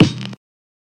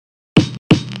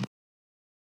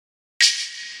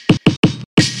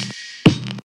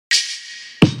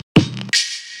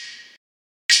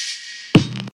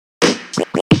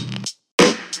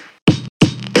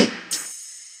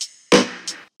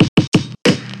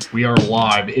We are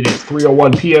live. It is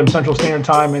 3:01 p.m. Central Standard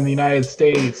Time in the United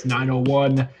States,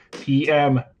 9:01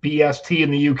 p.m. BST in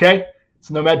the UK. It's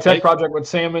the Nomad Tech Project with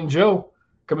Sam and Joe,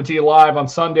 coming to you live on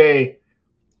Sunday,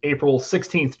 April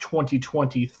 16th,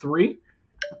 2023.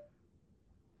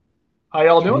 How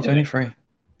y'all doing? 2023.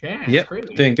 Yeah, yep,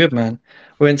 crazy. Doing good, man.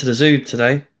 We went to the zoo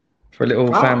today for a little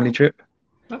family trip.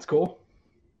 That's cool.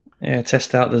 Yeah,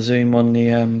 test out the zoom on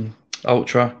the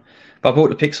Ultra. But I brought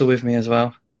the Pixel with me as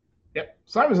well. Yep,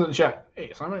 Simon's in the chat.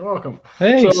 Hey, Simon, welcome.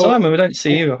 Hey, Simon, we don't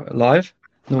see you live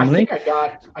normally.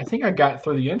 I think I got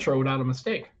through the intro without a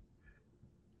mistake.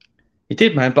 You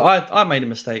did, man, but I made a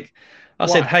mistake. I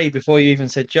said hey before you even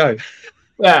said Joe.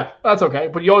 Yeah, that's okay.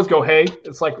 But you always go hey.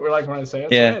 It's like when I say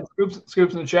it. Yeah. So,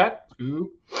 Scoops in the chat.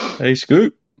 Scoop. Hey,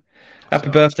 Scoop. Happy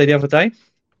birthday the other day.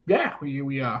 Yeah,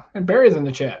 we and Barry's in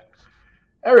the chat.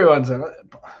 Everyone's in it.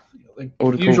 Like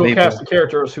all the usual cool cast of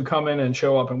characters who come in and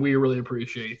show up, and we really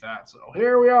appreciate that. So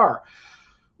here we are.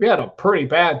 We had a pretty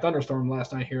bad thunderstorm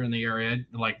last night here in the area,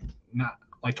 like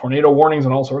tornado warnings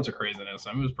and all sorts of craziness.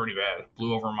 I mean, it was pretty bad. It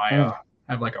blew over my I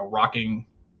have like a rocking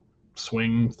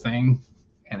swing thing,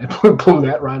 and it blew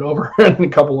that right over, and a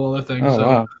couple other things. Oh, so,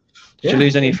 wow. Did you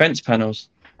lose any fence panels?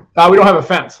 We don't have a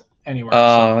fence anywhere.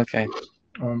 Oh, okay.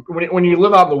 When you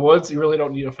live out in the woods, you really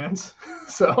don't need a fence.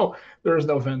 So there's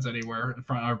no fence anywhere in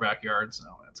front of our backyard. So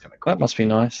that's kind of cool. That must be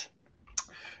nice.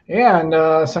 Yeah, and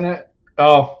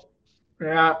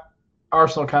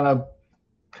Arsenal kind of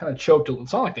choked.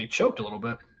 It's not like they choked a little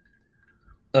bit.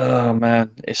 Oh man,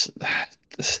 it's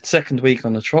the second week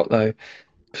on the trot though,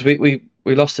 because we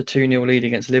lost a 2-0 lead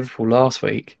against Liverpool last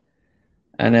week,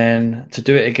 and then to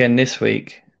do it again this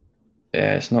week,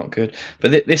 yeah, it's not good.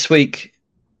 But this week,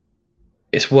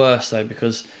 it's worse though,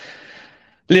 because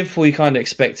Liverpool, you kind of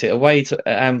expect it. Away to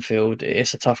Anfield,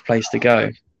 it's a tough place to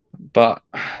go, but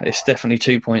it's definitely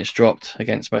 2 points dropped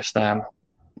against West Ham,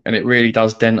 and it really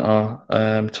does dent our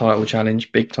title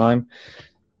challenge big time.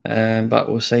 But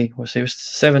we'll see. We'll see. It's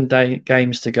 7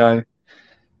 games to go.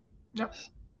 Yep.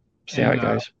 See how it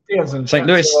goes. St.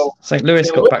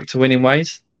 Louis got back to winning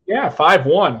ways. Yeah,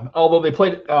 5-1. Although they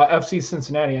played FC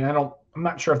Cincinnati, and I'm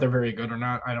not sure if they're very good or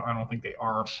not. I don't think they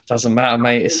are. Doesn't matter,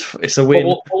 mate. It's a win.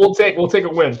 We'll take a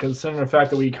win, considering the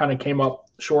fact that we kind of came up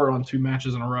short on 2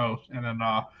 matches in a row, and then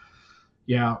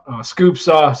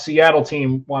Scoop's Seattle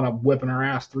team wound up whipping our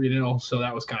ass 3-0, so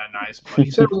that was kind of nice. But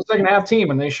he said it was a second half team,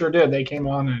 and they sure did. They came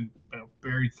on and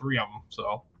buried 3 of them.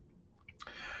 So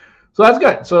that's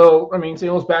good. So I mean,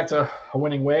 St. Louis back to a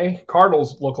winning way.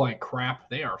 Cardinals look like crap.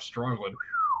 They are struggling.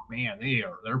 Man,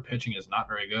 their pitching is not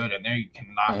very good, and they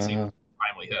cannot seem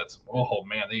timely hits. Oh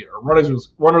man, they are runners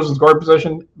in scoring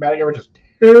position. Batting average is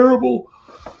terrible.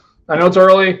 I know it's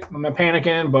early. I'm not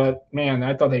panicking, but man,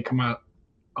 I thought they'd come out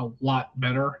a lot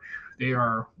better. They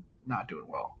are not doing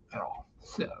well at all.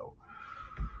 So,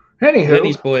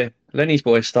 anywho, Lenny's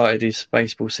boy started his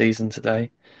baseball season today.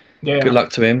 Yeah. Good luck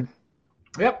to him.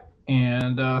 Yep.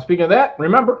 And speaking of that,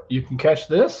 remember you can catch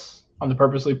this on the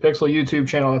Purposely Pixel YouTube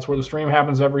channel. That's where the stream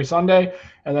happens every Sunday.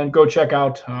 And then go check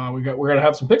out. We're gonna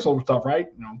have some Pixel stuff, right?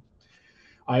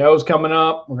 IO's coming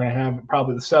up. We're gonna have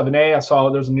probably the 7A. I saw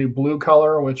there's a new blue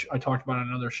color, which I talked about in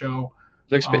another show.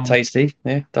 Looks a bit tasty.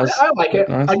 Yeah, it does. I like it.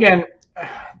 Nice. Again,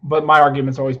 but my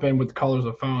argument's always been with the colors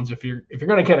of phones. If you're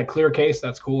gonna get a clear case,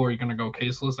 that's cool. Or you're gonna go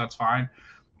caseless, that's fine.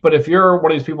 But if you're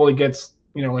one of these people that gets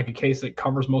like a case that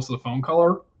covers most of the phone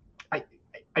color,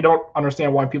 I don't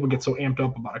understand why people get so amped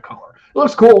up about a color. It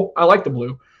looks cool. I like the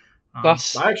blue.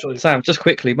 Plus, Sam, just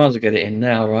quickly, might as well get it in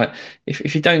now, right?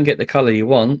 If you don't get the color you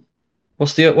want,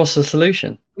 what's the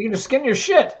solution? You can just skin your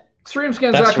shit.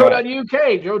 Extremeskins.co.uk.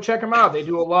 Right. Joe, check them out. They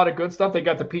do a lot of good stuff. They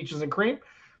got the peaches and cream.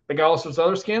 They got all sorts of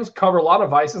other skins. Cover a lot of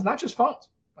devices, not just phones,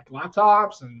 like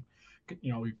laptops and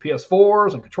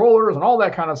PS4s and controllers and all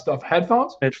that kind of stuff.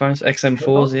 Headphones,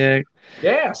 XM4s, yeah.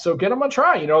 Yeah, so get them a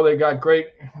try. They got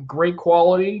great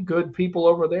quality, good people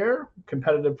over there.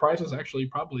 Competitive prices, actually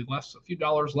probably less, a few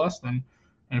dollars less than,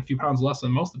 and a few pounds less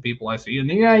than most of the people I see. And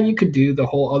yeah, you could do the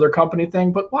whole other company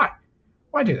thing, but why?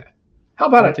 Why do that? How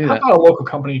about a local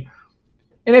company?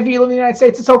 And if you live in the United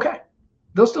States, it's okay.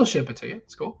 They'll still ship it to you.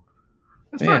 It's cool.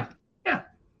 It's fine. Yeah.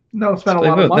 Don't spend a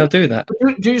lot of money. They'll do that.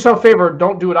 Do yourself a favor.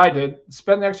 Don't do what I did.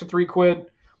 Spend the extra $3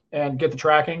 and get the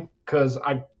tracking, because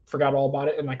I forgot all about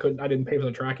it and I didn't pay for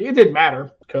the tracking. It didn't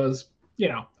matter because it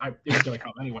was going to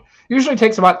come anyway. Usually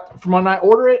takes about, from when I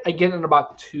order it, I get it in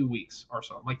about 2 weeks or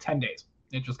so, like 10 days.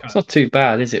 It just it's not too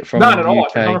bad, is it? From not at the all.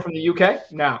 UK? Coming from the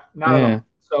UK? No, not at all.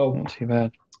 So not too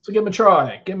bad. So give them a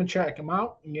try. Give them a check. Them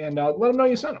out and let them know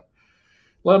you sent them.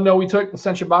 Let them know we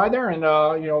sent you by there. And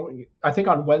I think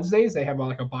on Wednesdays they have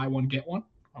like a buy one get one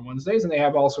on Wednesdays, and they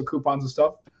have also coupons and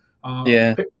stuff.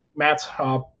 Matt's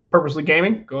Purposely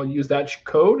Gaming. Go use that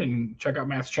code and check out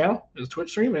Matt's channel, his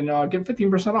Twitch stream, and get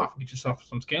 15% off. Get yourself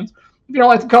some skins. If you don't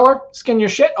like the color, skin your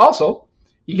shit. Also,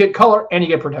 you get color and you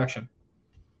get protection.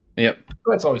 Yep.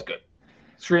 So that's always good.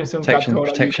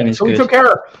 Protection is so good. We took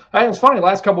care of it. It's funny,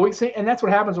 last couple of weeks, and that's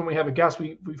what happens when we have a guest.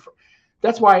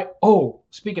 That's why,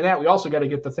 speaking of that, we also got to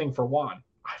get the thing for Juan.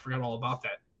 I forgot all about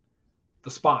that.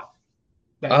 The spot.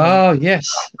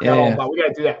 Yes. Yeah. We got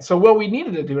to do that. So what we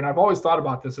needed to do, and I've always thought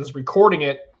about this, is recording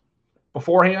it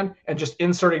beforehand and just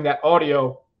inserting that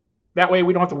audio. That way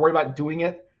we don't have to worry about doing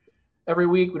it every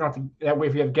week. We don't have to. That way,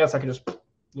 if you have guests, I can just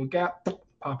look at,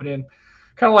 pop it in,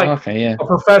 kind of like a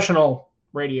professional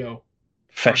radio.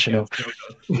 Professional.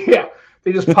 Yeah,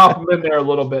 they just pop them in there a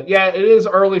little bit. Yeah, it is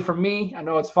early for me. I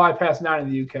know it's 9:05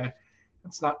 in the UK.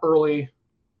 It's not early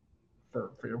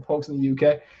for your folks in the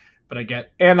UK, but I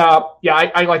get. And I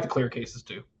like the clear cases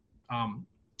too.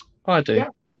 I do.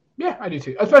 Yeah, I do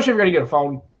too. Especially if you're gonna get a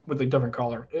phone with a different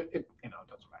color. It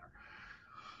doesn't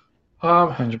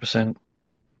matter. 100%.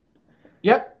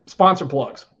 Yep. Sponsor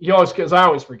plugs. Because I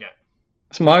always forget.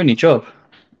 It's my only job,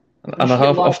 and I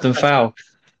have often foul.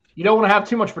 You don't want to have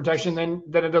too much protection, then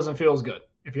it doesn't feel as good.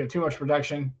 If you have too much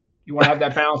protection, you want to have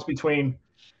that balance between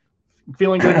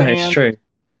feeling good in the hand, it's true.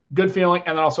 Good feeling,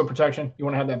 and then also protection. You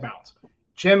want to have that balance.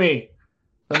 Jimmy,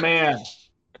 the man.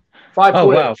 5 Oh,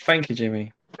 wow. Thank you,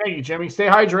 Jimmy. Thank you, Jimmy. Stay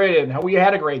hydrated. We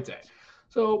had a great day.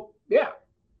 So, yeah,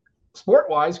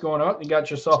 sport-wise, going out, you got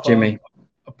yourself a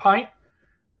pint.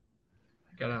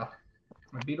 I got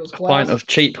my Beatles glass. A pint of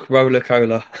cheap roller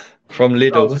cola from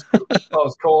Lidl.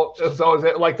 It's cool. It's always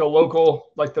like the local,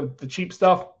 like the cheap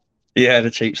stuff. Yeah, the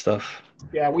cheap stuff.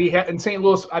 Yeah, we had in St.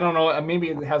 Louis. I don't know. Maybe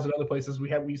it has it other places. I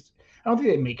don't think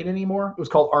they make it anymore. It was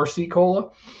called RC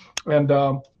Cola, and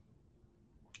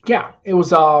it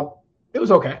was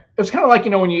okay. It was kind of like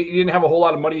when you didn't have a whole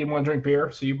lot of money, you want to drink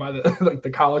beer, so you buy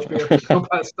the college beer. You don't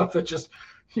buy stuff that just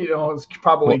it's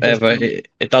probably whatever.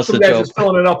 It does the job. Just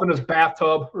filling it up in his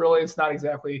bathtub. Really, it's not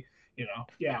exactly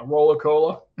roller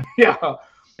cola. Yeah.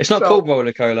 It's not called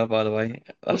roller cola, by the way.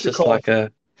 That's just like I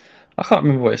can't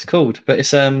remember what it's called, but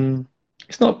it's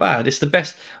not bad. It's the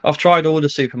best. I've tried all the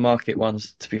supermarket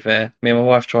ones, to be fair. Me and my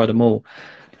wife tried them all,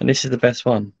 and this is the best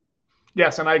one.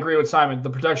 Yes, and I agree with Simon. The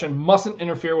protection mustn't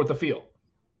interfere with the feel.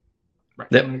 Right.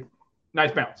 Yep.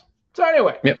 Nice balance. So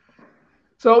anyway. Yep.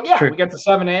 So yeah, we got the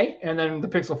 7A and then the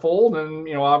Pixel Fold, and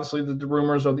obviously the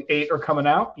rumors of the 8 are coming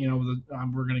out. We're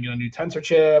going to get a new tensor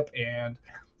chip, and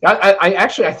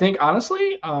I think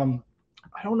honestly,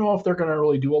 I don't know if they're going to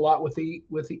really do a lot with the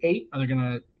 8. Are they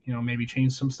going to maybe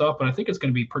change some stuff? But I think it's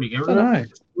going to be pretty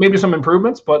iterative. Maybe some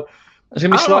improvements, but it's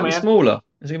going to be slightly smaller.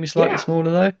 Is it going to be slightly smaller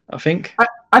though? I think.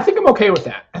 I think I'm okay with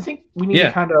that. I think we need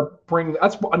to kind of bring.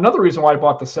 That's another reason why I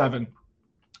bought the 7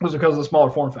 was because of the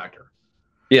smaller form factor.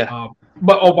 Yeah.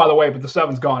 But by the way, the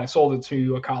 7's gone. I sold it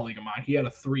to a colleague of mine. He had a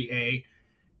 3A,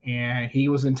 and he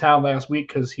was in town last week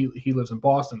because he lives in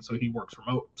Boston, so he works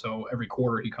remote. So every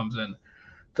quarter he comes in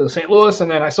to St. Louis,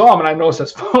 and then I saw him, and I noticed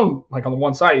his phone, like on the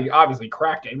one side, he obviously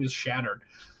cracked it. He was shattered.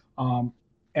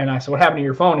 And I said, "What happened to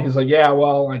your phone?" He's like, "Yeah,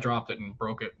 well, I dropped it and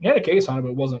broke it." He had a case on it, but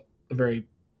it wasn't a very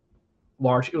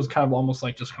large. It was kind of almost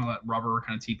like just kind of that rubber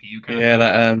kind of TPU kind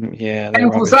of.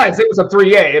 And besides, it was a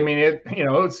 3A. I mean,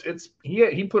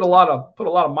 he put a lot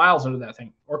of miles into that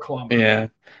thing, or kilometers. Yeah,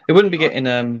 it wouldn't be getting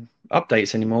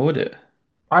updates anymore, would it?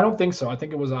 I don't think so. I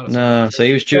think it was out of. No, so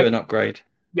he was due an upgrade.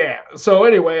 Yeah. So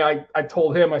anyway, I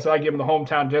told him. I said I'd give him the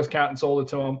hometown discount and sold it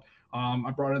to him.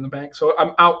 I brought it in the bank, so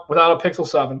I'm out without a Pixel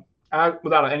 7,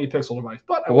 without any Pixel device.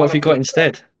 But what have you got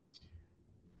instead?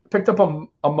 Picked up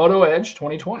a Moto Edge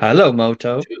 2020. Hello,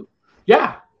 Moto.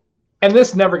 Yeah, and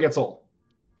this never gets old.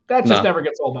 That just never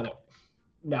gets old, by the way.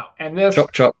 No, and this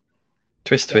chop,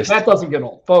 twist. That doesn't get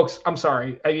old, folks. I'm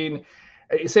sorry. I mean,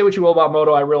 you say what you will about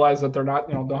Moto. I realize that they're not,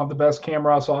 don't have the best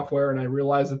camera software, and I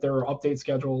realize that their update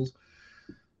schedules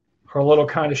are a little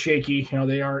kind of shaky.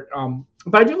 They aren't.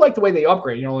 But I do like the way they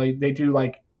upgrade. They do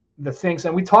like the things,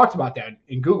 and we talked about that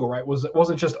in Google, right? It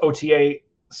wasn't just OTA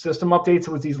system updates.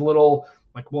 It was these little.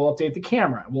 Like, we'll update the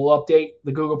camera. We'll update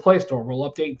the Google Play Store. We'll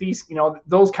update these,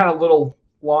 those kind of little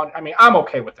long. I mean, I'm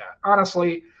okay with that.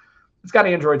 Honestly, it's got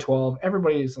Android 12.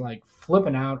 Everybody's like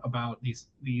flipping out about these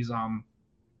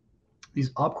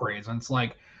upgrades, and it's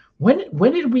like, when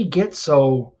did we get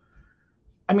so?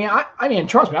 I mean,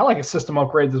 trust me, I like a system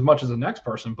upgrade as much as the next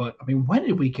person, but I mean, when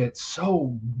did we get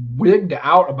so wigged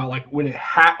out about like when it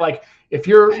like if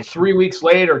you're 3 weeks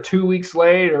late or 2 weeks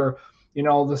late or the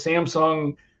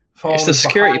Samsung. It's the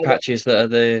security patches that are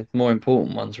the more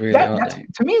important ones, really, aren't they?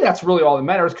 To me, that's really all that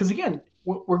matters. Because again,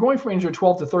 we're going from Android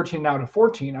 12 to 13 now to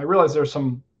 14. I realize there's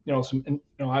some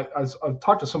I've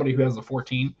talked to somebody who has the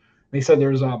 14. They said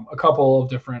there's a couple of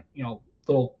different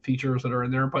little features that are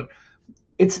in there, but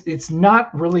it's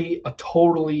not really a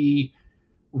totally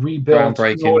rebuilt.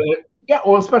 Groundbreaking. Yeah,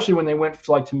 well, especially when they went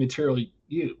to Material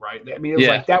U, right? I mean, it was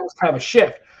like that was kind of a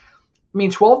shift. I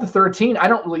mean, 12 to 13, I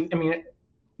don't really. I mean,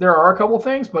 there are a couple of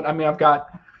things, but I mean, I've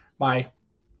got my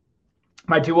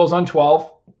duals on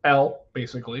 12L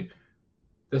basically.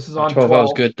 This is on 12.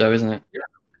 Is good though, isn't it?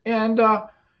 Yeah.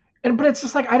 But it's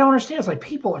just like I don't understand. It's like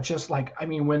people are just like, I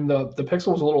mean, when the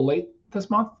Pixel was a little late this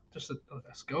month, just a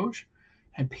skosh,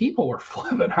 and people were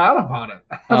flipping out about it.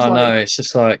 No, it's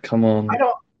just like, come on.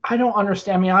 I don't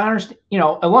understand. I mean, I understand.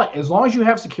 As long as you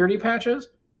have security patches,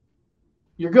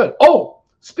 you're good. Oh,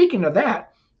 speaking of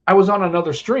that, I was on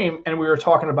another stream and we were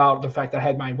talking about the fact that I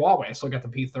had my Huawei. I still got the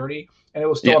P30 and it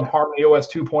was still on Harmony OS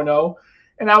 2.0.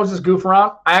 And I was just goofing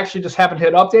around. I actually just happened to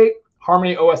hit update.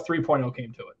 Harmony OS 3.0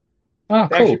 came to it. Oh,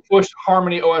 they actually pushed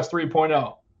Harmony OS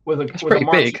 3.0 That's pretty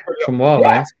big from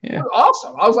Huawei. Yeah, it was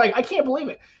awesome. I was like, I can't believe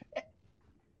it.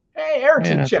 Hey,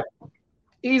 Airtube Chat.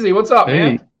 Easy. What's up,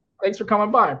 man? Thanks for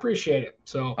coming by. I appreciate it.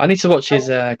 So I need to watch his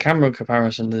camera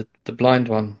comparison, the blind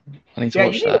one. I need to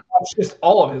watch that. Watch just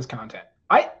all of his content.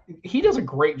 He does a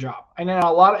great job. And then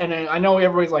I know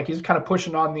everybody's like he's kind of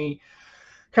pushing up on the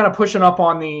the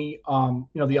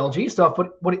LG stuff,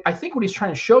 but I think what he's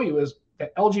trying to show you is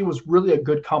that LG was really a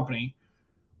good company.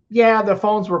 Yeah, the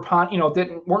phones were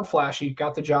weren't flashy,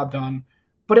 got the job done.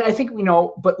 But I think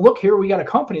but look here, we got a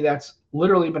company that's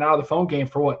literally been out of the phone game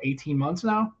for 18 months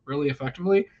now, really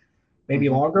effectively, maybe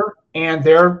longer, and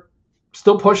they're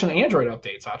still pushing Android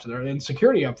updates out to there and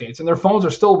security updates, and their phones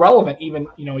are still relevant even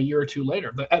a year or two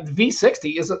later. The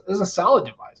V60 is a solid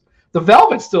device. The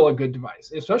Velvet's still a good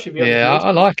device, especially if you have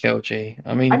I like LG.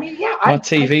 I mean, my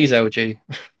TV's LG.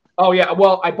 Oh yeah,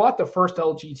 well, I bought the first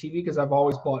LG TV because I've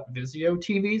always bought Vizio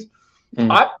TVs.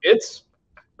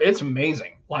 It's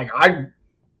amazing. Like I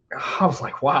was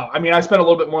like, wow. I mean, I spent a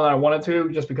little bit more than I wanted to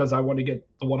just because I wanted to get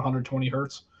the 120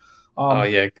 hertz. So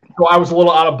I was a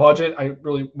little out of budget. I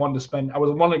really wanted to spend. I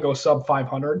wanted to go sub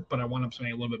 500, but I wound up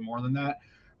spending a little bit more than that.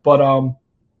 But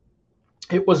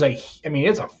it was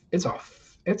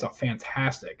it's a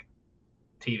fantastic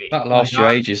TV. That lasts you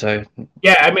ages, so.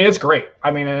 Yeah, I mean, it's great. I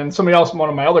mean, and somebody else, one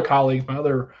of my other colleagues, my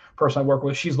other person I work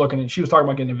with, she was talking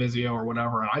about getting a Vizio or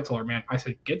whatever, and I told her, man, I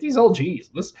said, get these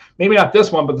LGs. This maybe not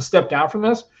this one, but the step down from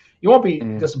this, you won't be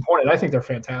disappointed. I think they're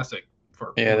fantastic.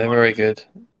 They're very good.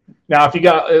 Now, if you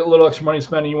got a little extra money to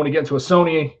spend and you want to get into a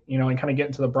Sony, and kind of get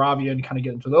into the Bravia and kind of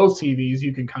get into those TVs,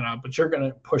 you can but you're going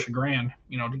to push $1,000,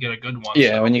 to get a good one.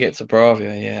 Yeah, so. When you get to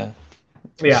Bravia, yeah.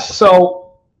 Yeah,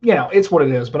 so, it's what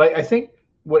it is. But I think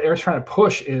what Eric's trying to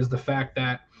push is the fact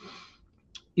that,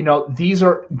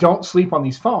 don't sleep on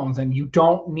these phones, and you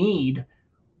don't need,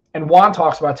 and Juan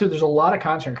talks about too, there's a lot of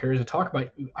content creators that talk about,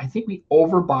 I think we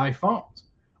overbuy phones.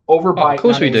 Of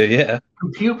course we do, yeah.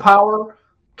 Compute power,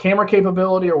 camera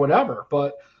capability, or whatever.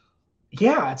 But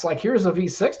yeah, it's like, here's a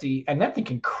V60, and that thing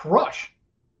can crush.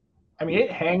 I mean,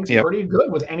 it hangs pretty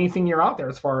good with anything you're out there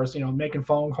as far as, making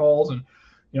phone calls and,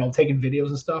 taking videos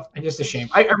and stuff. It's just a shame.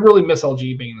 I really miss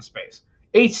LG being in the space.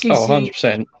 HTC. Oh,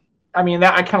 100%. I mean,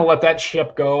 I kind of let that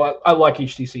ship go. I like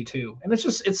HTC too. And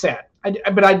it's sad.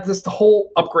 The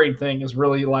whole upgrade thing is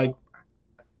really like,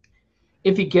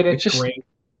 if you get it, great.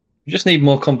 You just need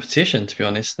more competition, to be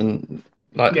honest. And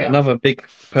another big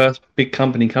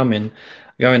company going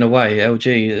away,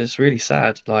 LG, it's really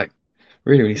sad. Like,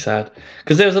 really, really sad.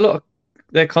 Because there was a lot of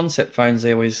their concept phones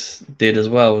they always did as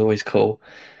well, was always cool.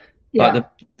 Yeah. Like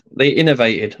they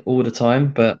innovated all the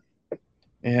time, but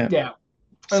yeah. Yeah.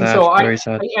 Sad, and so very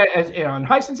sad. In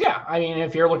Hisense, I mean,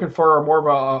 if you're looking for more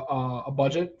of a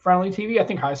budget-friendly TV, I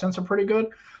think Hisense are pretty good.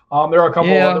 There are a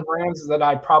couple other brands that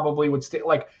I probably would stay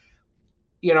like.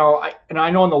 I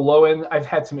know on the low end, I've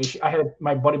had some issues.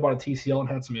 My buddy bought a TCL and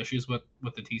had some issues with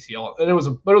the TCL, and it was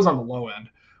on the low end.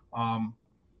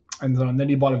 And then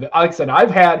he bought like I said,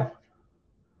 I've had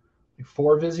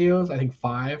 4 Vizios, I think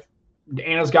 5.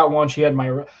 Anna's got one. She had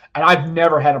and I've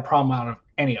never had a problem out of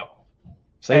any of them.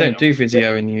 So they don't do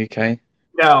Vizio in the UK.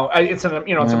 No, it's an it's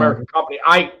an American company.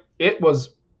 It was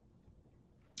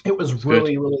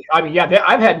really, really. I mean,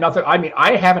 I've had nothing. I mean,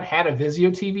 I haven't had a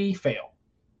Vizio TV fail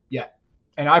yet.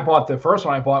 And I bought the first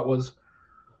one I bought was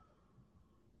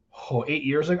 8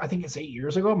 years ago. I think it's 8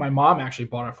 years ago. My mom actually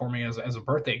bought it for me as a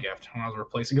birthday gift when I was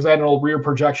replacing, because I had an old rear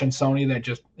projection Sony that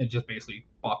just basically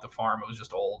bought the farm. It was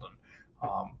just old,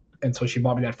 and so she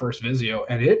bought me that first Vizio,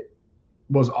 and it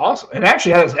was awesome. It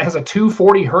actually has a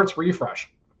 240 hertz refresh,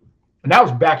 and that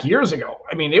was back years ago.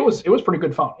 I mean, it was pretty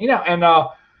good phone, and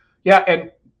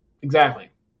exactly.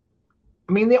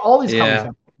 I mean, all these companies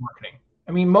have marketing.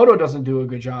 I mean, Moto doesn't do a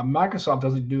good job. Microsoft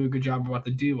doesn't do a good job about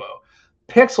the Duo.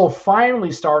 Pixel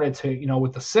finally started to,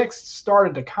 with the 6,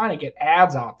 started to kind of get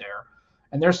ads out there,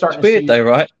 and they're starting It's to weird see. though,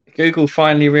 right? Google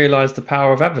finally realized the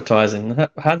power of advertising.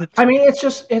 How did? I mean,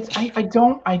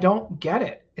 I don't get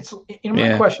it.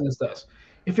 My question is this: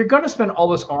 if you're going to spend all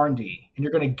this R&D and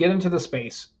you're going to get into the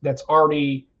space that's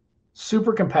already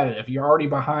super competitive, you're already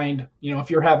behind. If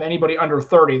you have anybody under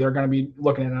 30, they're going to be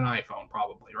looking at an iPhone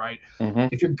probably, right? Mm-hmm.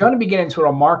 If you're going to be getting into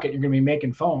a market, you're going to be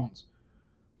making phones.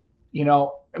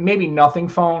 Maybe nothing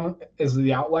phone is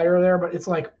the outlier there, but it's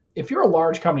like if you're a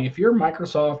large company, if you're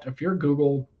Microsoft, if you're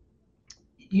Google,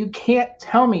 you can't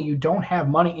tell me you don't have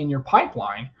money in your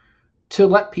pipeline to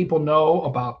let people know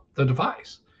about the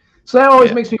device. So that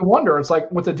always makes me wonder. It's like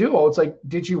with the Duo, it's like,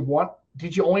 did you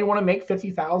only want to make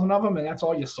 50,000 of them and that's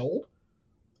all you sold?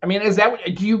 I mean,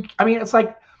 it's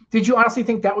like, did you honestly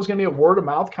think that was going to be a word of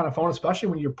mouth kind of phone, especially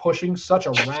when you're pushing such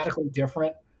a radically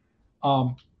different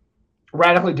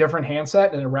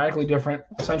handset and a radically different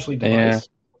essentially device?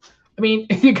 Yeah. I mean,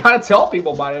 you got to tell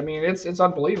people about it. I mean, it's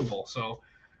unbelievable. So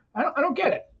I don't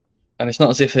get it. And it's not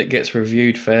as if it gets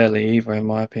reviewed fairly either, in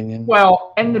my opinion.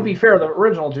 Well, and to be fair, the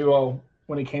original Duo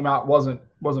when it came out wasn't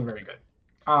very good.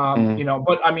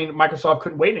 But I mean, Microsoft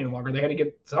couldn't wait any longer. They had to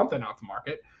get something out the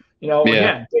market.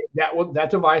 Again, that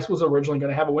device was originally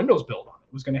going to have a Windows build on it.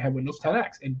 It was going to have Windows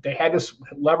 10X, and they had to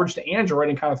leverage the Android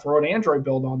and kind of throw an Android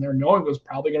build on there, knowing it was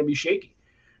probably going to be shaky,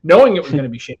 and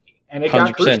it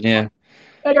got crucified. Yeah,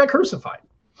 it got crucified.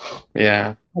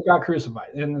 Yeah. I got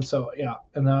crucified. And so, yeah.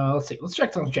 And let's see. Let's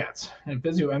check some chats. And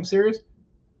Vizio M series?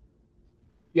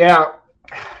 Yeah.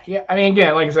 Yeah. I mean,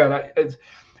 again, like I said,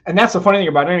 and that's the funny thing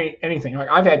about anything. Like,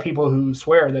 I've had people who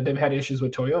swear that they've had issues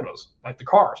with Toyotas, like the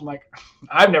cars. I'm like,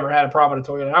 I've never had a problem with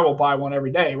a Toyota. I will buy one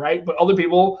every day, right? But other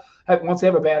people, once they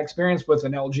have a bad experience with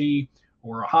an LG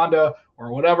or a Honda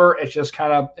or whatever, it's just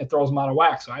it throws them out of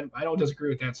whack. So I don't disagree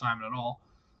with that, Simon, at all.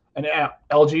 And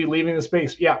LG leaving the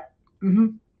space. Yeah. Mm-hmm.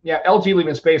 Yeah, LG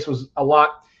leaving space was a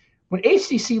lot. When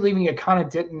HTC leaving, it kind of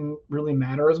didn't really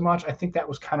matter as much. I think that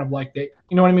was kind of like you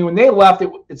know what I mean? When they left,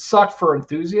 it sucked for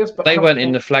enthusiasts. But they weren't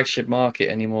in the flagship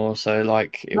market anymore, so it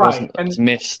wasn't as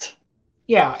missed.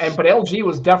 Yeah, but LG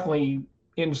was definitely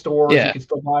in stores. Yeah. You could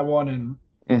still buy one,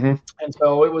 and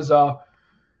so it was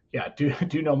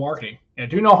do no marketing. Yeah,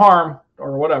 do no harm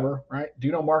or whatever, right?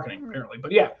 Do no marketing apparently.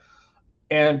 But yeah,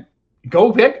 and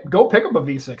go pick up a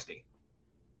V60.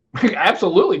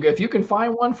 Absolutely good. If you can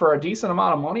find one for a decent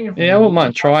amount of money. I wouldn't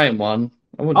mind trying one.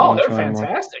 They're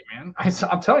fantastic, man.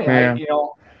 I'm telling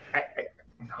you,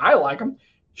 I like them.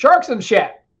 Sharks in the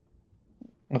chat.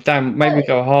 Well, damn, maybe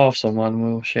go halves on one.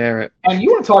 We'll share it. And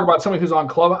you want to talk about somebody who's on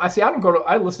Clubhouse?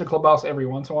 I listen to Clubhouse every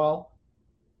once in a while.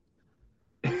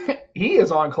 He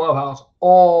is on Clubhouse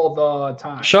all the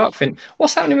time. Sharkfin.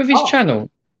 What's happening with his channel?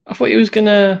 I thought he was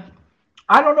gonna.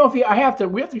 I don't know if we have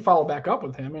to follow back up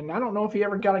with him, and I don't know if he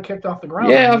ever got it kicked off the ground.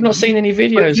 Yeah, I've not seen any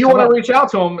videos. But if you want to reach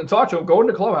out to him and talk to him, go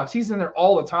into Clubhouse. He's in there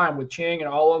all the time with Ching and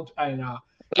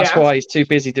that's why he's too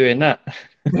busy doing that.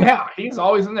 Yeah, he's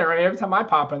always in there. I mean, every time I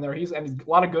pop in there, he's a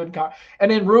lot of good.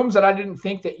 And in rooms that I didn't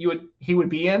think that he would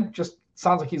be in, just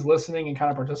sounds like he's listening and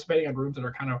kind of participating in rooms that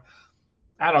are kind of,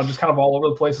 I don't know, just kind of all over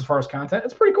the place as far as content.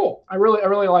 It's pretty cool. I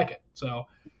really like it. So,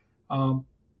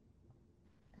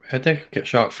 I did get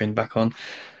Sharkfin back on.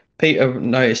 Peter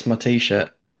noticed my T-shirt.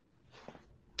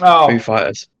 Oh, Foo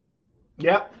Fighters.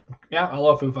 Yeah, I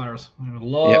love Foo Fighters.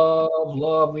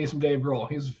 Love me some Dave Grohl.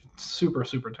 He's super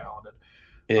talented.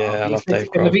 Yeah, I love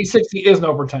Dave Grohl. And the V60 is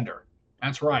no pretender.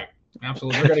 That's right.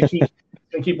 Absolutely. We're gonna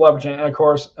keep leveraging it. And of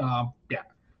course, I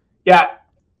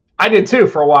did too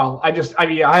for a while. I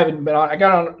haven't been on. I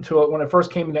got on to it when it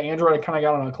first came into Android. I kind of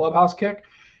got on a Clubhouse kick,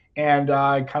 and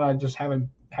I kind of just haven't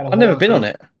had. I've never been on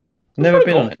it. Never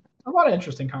been on it. A lot of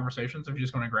interesting conversations if you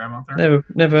just want to grab them out there.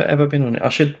 Never ever been on it. I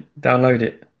should download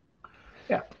it.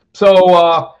 Yeah.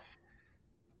 So,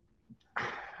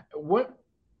 what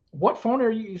phone are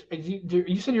you?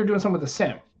 You said you're doing something with the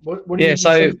SIM. What are you?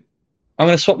 So I'm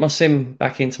going to swap my SIM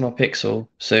back into my Pixel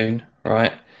soon,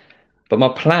 right? But my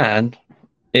plan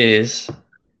is,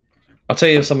 I'll tell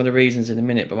you some of the reasons in a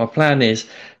minute. But my plan is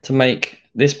to make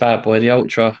this bad boy, the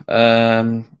Ultra,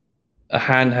 a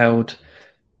handheld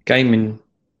gaming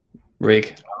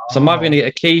rig. So I'm either going to get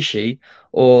a Kishi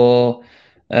or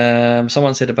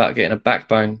someone said about getting a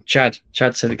backbone. Chad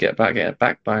said to get a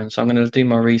backbone. So I'm going to do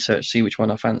my research, see which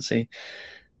one I fancy.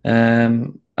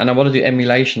 And I want to do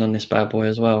emulation on this bad boy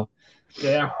as well.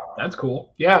 Yeah, that's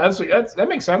cool. Yeah, that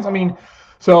makes sense. I mean,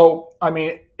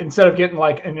 instead of getting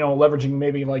leveraging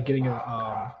maybe like getting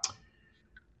a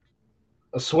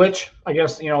Switch, I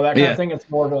guess, that kind of thing. It's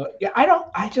more of a,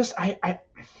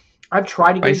 I've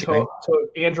tried to get basically. to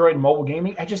Android and mobile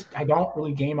gaming. I don't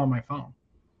really game on my phone.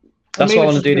 That's why I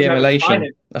want to do the emulation.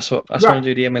 It. That's why I want to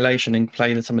do the emulation and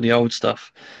play some of the old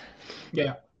stuff.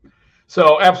 Yeah.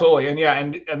 So absolutely,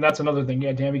 and that's another thing.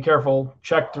 Yeah, Dan, be careful.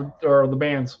 Check the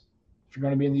bands if you're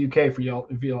going to be in the UK for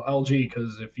LG,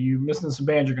 because if you missing some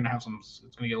bands, you're going to have some. It's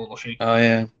going to get a little shaky. Oh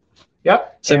yeah.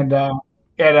 Yep. So,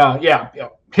 yeah.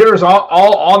 Here's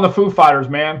all on the Foo Fighters,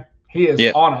 man. He is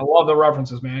on it. I love the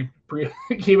references, man.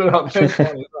 Keep it up.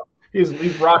 He's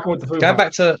rocking with the Foo Fighters. Going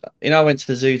back to, I went to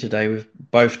the zoo today with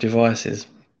both devices.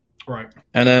 Right.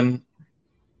 And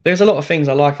there's a lot of things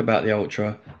I like about the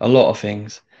Ultra. A lot of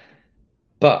things.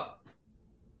 But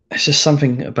it's just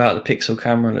something about the Pixel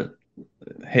camera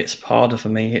that hits harder for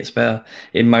me, hits better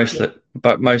in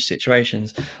most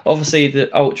situations. Obviously, the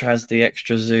Ultra has the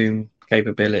extra zoom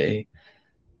capability,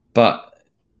 but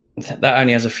that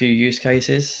only has a few use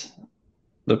cases.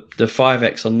 The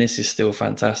 5X on this is still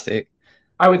fantastic.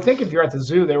 I would think if you're at the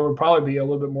zoo, there would probably be a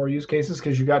little bit more use cases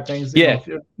because you got things. You're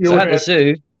at the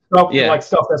zoo. Like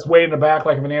stuff that's way in the back,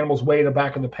 like if an animal's way in the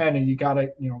back of the pen, and you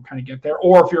gotta, kind of get there.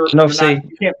 Or if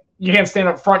you can't stand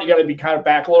up front, you got to be kind of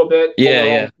back a little bit.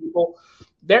 People.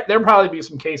 There probably be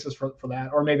some cases for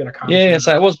that, or maybe a concert. Yeah,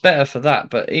 so it was better for that,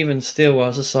 but even still, I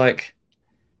was just like,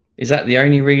 is that the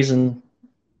only reason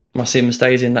my sim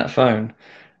stays in that phone?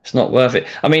 It's not worth it.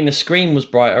 I mean, the screen was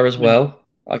brighter as well.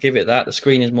 I'll give it that. The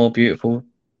screen is more beautiful.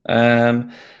 What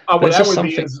that would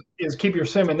be is keep your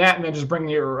sim in that, and then just bring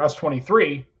your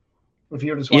S23. If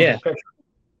you just want to take a picture.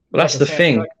 Well, that's the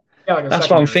thing. That's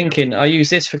what I'm thinking. I use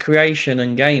this for creation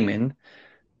and gaming,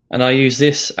 and I use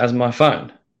this as my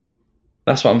phone.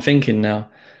 That's what I'm thinking now.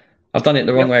 I've done it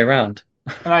the wrong way around.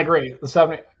 And I agree. The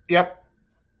 70. Yep.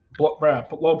 Low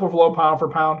for low, pound for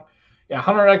pound. Yeah,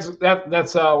 100x.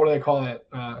 That's what do they call it?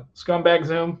 Scumbag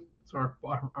zoom. It's our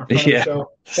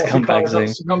show. Scumbag zoom.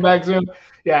 Scumbag zoom.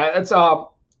 Yeah, it's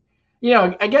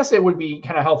I guess it would be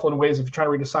kind of helpful in ways if you're trying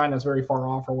to read a sign that's very far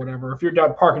off or whatever. If you're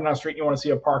parking down the street and you want to see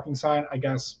a parking sign, I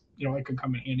guess, it could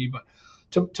come in handy. But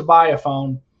to buy a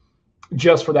phone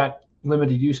just for that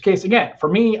limited use case, again, for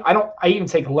me, I even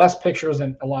take less pictures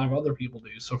than a lot of other people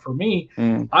do. So for me,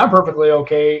 I'm perfectly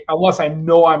okay, unless I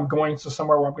know I'm going to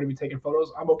somewhere where I'm going to be taking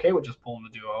photos. I'm okay with just pulling the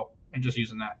Duo and just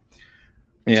using that.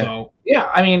 Yeah. So,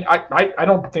 I mean, I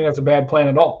don't think that's a bad plan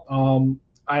at all.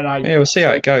 We'll see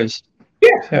how it goes.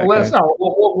 Yeah, let us know.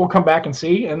 We'll come back and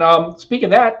see. And speaking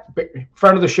of that,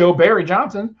 friend of the show, Barry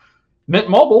Johnson, Mint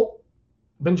Mobile.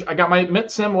 I got my Mint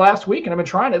Sim last week, and I've been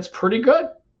trying it. It's pretty good.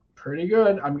 Pretty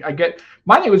good.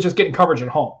 My thing was just getting coverage at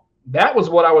home. That was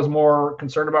what I was more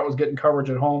concerned about, was getting coverage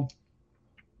at home.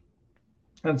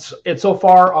 And it's so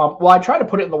far. I tried to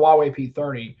put it in the Huawei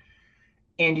P30,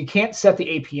 and you can't set the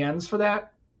APNs for that.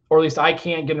 Or at least I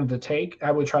can't get them to take.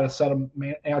 I would try to set them.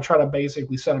 I try to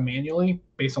basically set them manually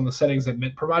based on the settings that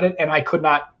Mint provided, and I could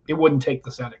not. It wouldn't take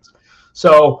the settings.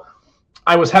 So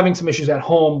I was having some issues at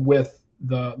home with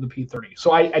the P30.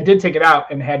 So I did take it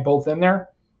out and had both in there,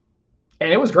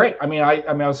 and it was great. I mean, I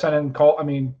was sending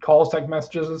calls, text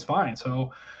messages. It's fine.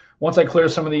 So once I clear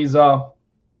some of these, some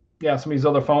of these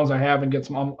other phones I have and get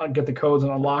the codes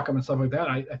and unlock them and stuff like that,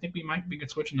 I think we might be good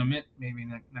switching to Mint maybe in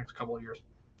the next couple of years.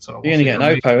 So you're gonna get an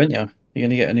Oppo, aren't you? You're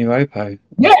gonna get a new Oppo.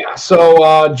 Yeah.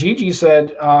 So Gigi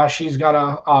said she's got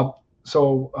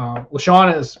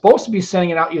LaShawn is supposed to be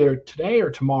sending it out either today or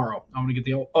tomorrow. I'm gonna get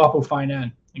the Oppo Find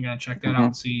N. I'm gonna check that out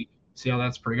and see how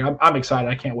that's pretty good. I'm excited.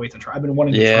 I can't wait to try. I've been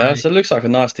wanting to try it. Yeah, so it looks like a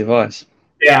nice device.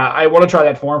 Yeah, I want to try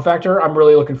that form factor. I'm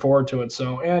really looking forward to it.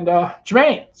 So, and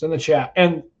Jermaine's in the chat.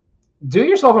 And do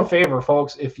yourself a favor,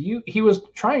 folks. If he was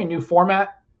trying a new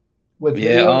format with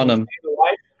Arnhem.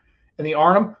 And the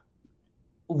Arnhem,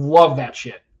 love that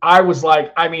shit. I was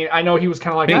like, I know he was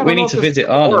kind of like, we need to visit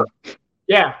Arnhem.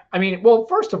 Yeah. Well,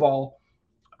 first of all,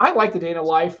 I like the day in the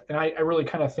life, and I really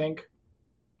kind of think,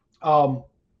 that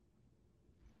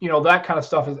kind of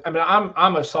stuff is,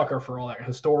 I'm a sucker for all that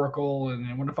historical, and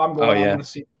if I'm going, I'm going to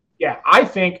see. Yeah. I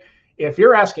think if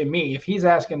you're asking me, if he's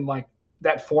asking like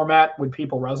that format, would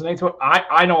people resonate to it?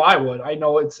 I know I would. I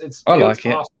know it's I like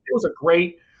it. Awesome. It was a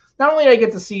great, not only did I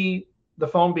get to see the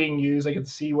phone being used, I get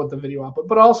to see what the video output,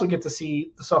 but also get to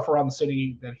see the stuff around the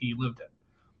city that he lived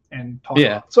in and talk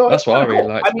about. So that's what I really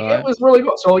liked. It was really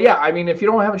good. So if you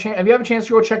don't have a chance, if you have a chance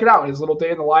to go check it out, his little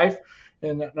day in the life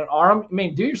and an arm,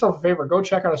 do yourself a favor, go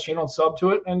check out his channel and sub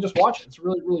to it and just watch it. It's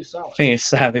really, really solid. I think it's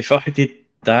sad. If I did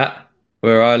that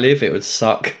where I live, it would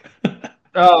suck.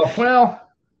 Oh, well.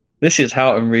 This is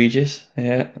Houghton Regis.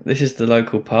 Yeah. This is the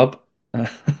local pub.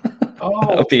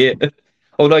 That'll be it.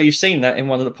 Although you've seen that in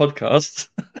one of the podcasts.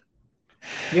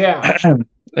 Yeah.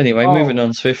 Anyway, moving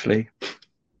on swiftly.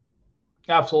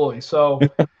 Absolutely. So,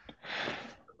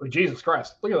 Jesus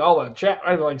Christ! Look at all the chat.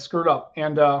 I like screwed up.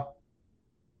 And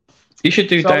You should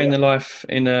do so day in the life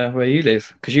in where you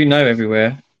live because you know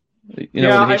everywhere. You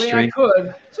know all yeah, the I mean, I history.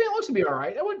 could. So it looks to be all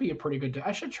right. That would be a pretty good day.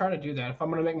 I should try to do that if I'm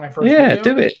going to make my first Yeah, video.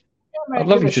 do it. Yeah, I'd man,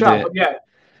 love give it you a to do shot. it. But yeah,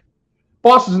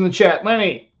 boss is in the chat.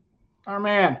 Lenny, our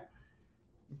man.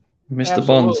 Mr.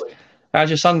 Bonds. Absolutely. How's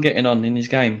your son getting on in his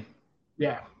game?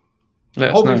 Yeah. Let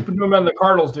I us hope he's know. doing better than the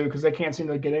Cardinals do because they can't seem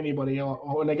to get anybody.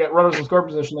 When they get runners in score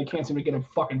position, they can't seem to get a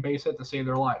fucking base hit to save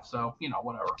their life. So,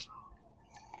 whatever.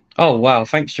 Oh, wow.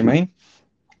 Thanks, Jermaine.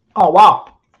 Oh,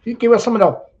 wow. You gave us some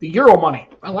of the Euro money.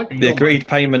 I like the The Euro agreed money.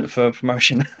 payment for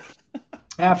promotion.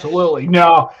 Absolutely.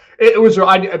 No, it was.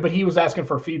 But he was asking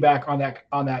for feedback on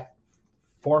that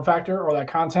form factor or that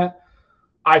content.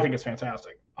 I think it's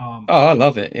fantastic. Oh, I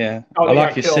love it. Yeah, I They like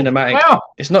got his killed. cinematic. Well,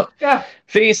 It's not. yeah.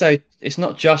 Thing is, though, it's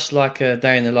not just like a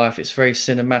day in the life. It's very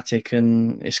cinematic,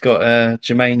 and it's got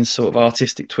Jermaine's sort of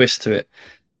artistic twist to it,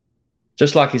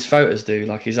 just like his photos do,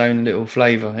 like his own little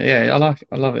flavor. Yeah, I like it.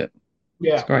 I love it.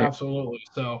 It's Yeah, great. absolutely.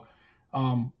 So,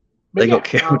 but They yeah, got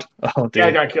killed. Oh yeah, I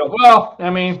dear. got killed. Well,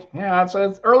 I mean, yeah,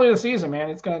 it's early in the season,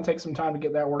 man. It's going to take some time to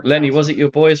get that worked Lenny, out. was it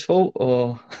your boy's fault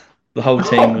or the whole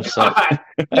team Oh was such? God,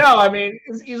 no! I mean,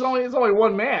 he's only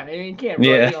one man, and he can't.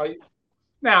 Yeah.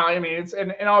 No, I mean it's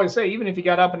and I always say even if he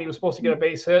got up and he was supposed to get a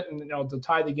base hit and to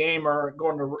tie the game or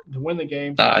going to win the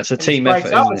game, Nah, it's a and he team strikes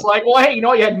effort, out, isn't it's it? like, well, hey, you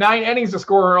had 9 innings to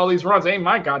score all these runs. It ain't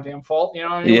my goddamn fault. What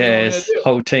are you Yeah, going to it's do?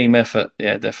 whole team effort.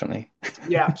 Yeah, definitely.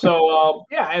 Yeah. So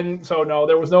and so no,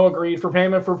 there was no agreed for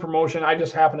payment for promotion. I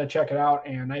just happened to check it out,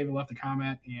 and I even left a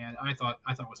comment, and I thought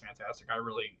it was fantastic. I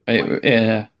really liked it.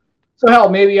 Yeah. So hell,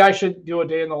 maybe I should do a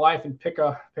day in the life and pick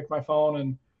my phone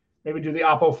and maybe do the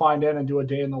Oppo find in and do a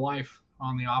day in the life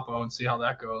on the Oppo and see how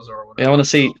that goes or whatever. Yeah, I want to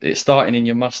see it starting in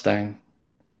your Mustang.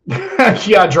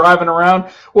 Yeah, driving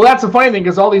around. Well, that's the funny thing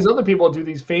because all these other people do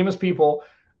these famous people.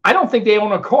 I don't think they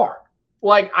own a car.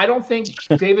 Like, I don't think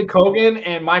David Kogan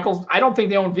and Michaels, I don't think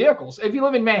they own vehicles. If you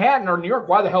live in Manhattan or New York,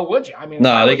 why the hell would you? I mean,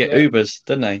 no, they get Ubers,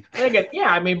 don't they?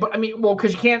 Well,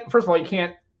 because you can't, first of all, you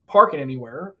can't park it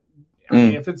anywhere. I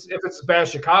mean, if it's as bad as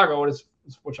Chicago,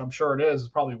 which I'm sure it is, it's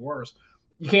probably worse.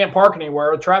 You can't park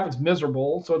anywhere. The traffic's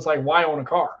miserable. So it's like, why own a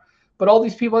car? But all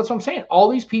these people, that's what I'm saying. All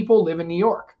these people live in New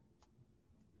York.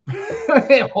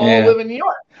 They all live in New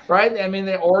York, right? I mean,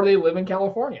 they live in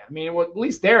California. I mean, at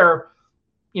least there,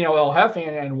 El Jefe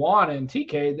and Juan and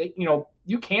TK, they,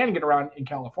 you can get around in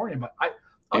California. But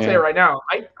I'll tell you right now,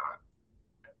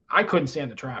 I couldn't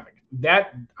stand the traffic.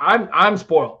 That I'm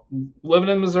spoiled. Living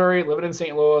in Missouri, living in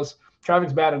St. Louis,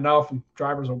 traffic's bad enough, and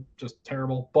drivers are just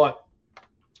terrible. But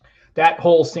that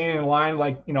whole standing in line,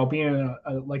 like being in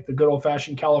like the good old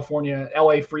fashioned California,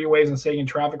 LA freeways and staying in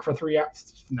traffic for 3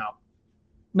 hours,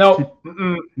 no,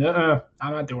 I'm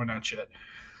not doing that shit.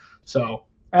 So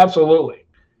absolutely,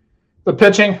 the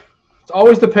pitching, it's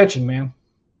always the pitching, man.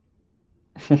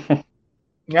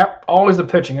 Yep, always the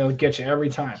pitching. It'll get you every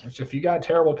time. It's if you got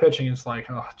terrible pitching, it's like,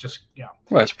 Well,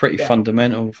 it's pretty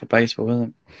fundamental for baseball, isn't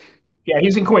it? Yeah,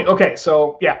 he's in Queen. Okay,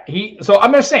 so so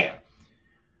I'm just saying.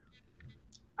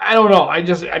 I don't know. I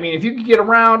mean, if you could get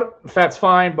around, that's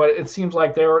fine. But it seems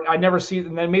like I never see.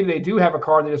 And then maybe they do have a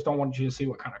car. They just don't want you to see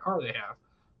what kind of car they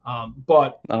have.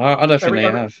 But no, I don't think they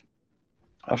have.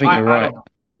 I think you're right.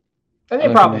 And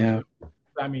they probably do.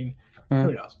 I mean,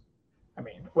 who knows? I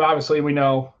mean, well, obviously we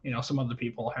know, some other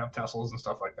people have Teslas and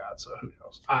stuff like that. So who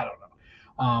knows? I don't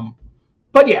know.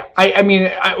 But yeah, I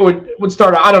mean, I would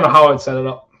start. I don't know how I'd set it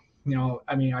up.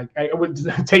 I mean, I would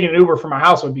taking an Uber from my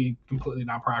house would be completely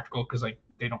not practical because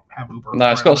they don't have Uber.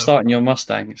 No, it's got to start in your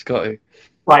Mustang. It's got to.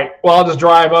 Right. Well, I'll just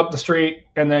drive up the street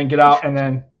and then get out and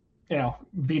then,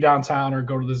 be downtown or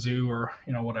go to the zoo or,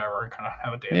 whatever and kind of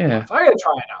have a day. Yeah. So I got to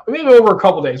try it out. Maybe over a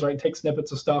couple of days, right? Take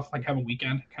snippets of stuff, like have a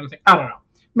weekend kind of thing. I don't know.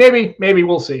 Maybe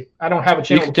we'll see. I don't have a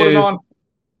channel to put it on.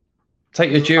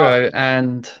 Take your Duo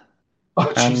and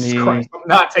Jesus Christ. I'm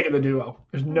not taking the Duo.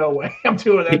 There's no way I'm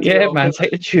doing that. Yeah, Duo. Man,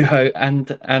 take the Duo and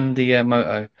the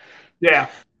Moto. Yeah.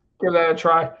 Give that a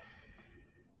try.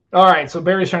 All right, so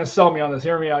Barry's trying to sell me on this.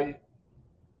 Hear me out.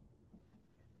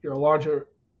 You're a larger.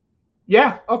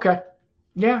 Yeah. Okay.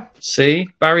 Yeah. See,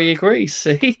 Barry agrees.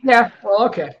 See. Yeah. Well,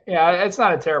 okay. Yeah, it's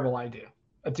not a terrible idea.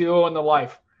 A Duo in the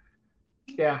life.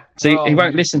 Yeah. See, he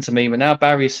won't listen to me, but now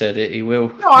Barry said it, he will.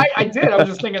 No, I did. I was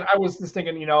just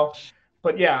thinking.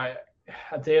 But yeah,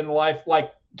 a day in the life.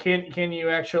 Like, can you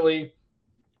actually?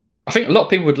 I think a lot of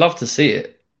people would love to see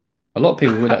it. A lot of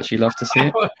people would actually love to see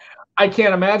it. I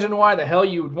can't imagine why the hell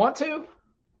you would want to,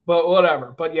 but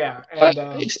whatever. But yeah,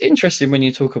 and it's interesting when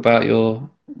you talk about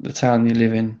the town you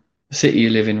live in, the city you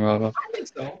live in, rather. I think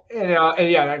so.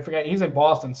 And yeah, I forget he's in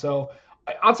Boston, so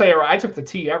I'll tell you, I took the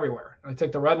T everywhere. I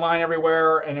took the red line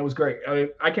everywhere, and it was great.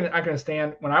 I can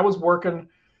understand when I was working,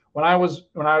 when I was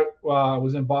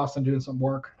in Boston doing some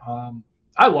work.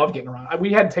 I love getting around.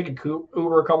 We had to take a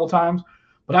Uber a couple times,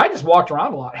 but I just walked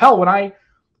around a lot. Hell, when I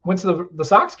went to the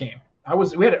Sox game,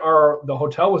 the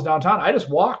hotel was downtown. I just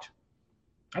walked.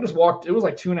 It was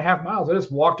like 2.5 miles. I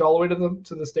just walked all the way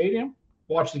to the stadium,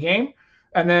 watched the game,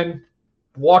 and then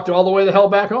walked all the way the hell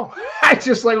back home. I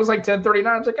just it was like 10:39.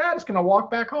 I was like, I'm just gonna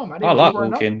walk back home. I like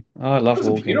walking. I love walking.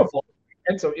 It was beautiful.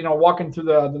 And so walking through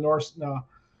the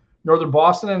northern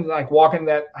Boston and walking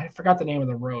that, I forgot the name of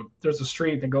the road. There's a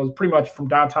street that goes pretty much from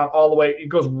downtown all the way. It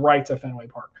goes right to Fenway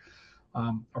Park,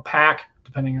 or Pack,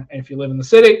 depending on if you live in the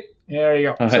city. There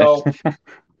you go. So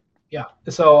yeah,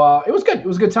 so it was good. It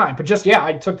was a good time. But just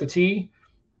I took the T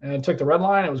and took the red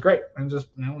line. It was great, and just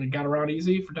we got around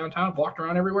easy for downtown. Walked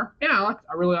around everywhere. Yeah,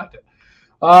 I really liked it.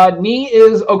 Knee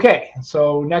is okay.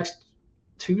 So next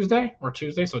Tuesday,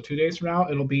 so 2 days from now,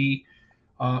 it'll be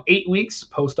 8 weeks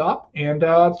post-op, and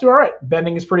it's doing all right.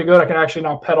 Bending is pretty good. I can actually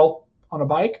now pedal on a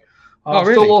bike.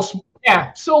 Really?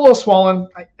 Still a little swollen.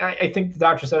 I think the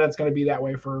doctor said it's going to be that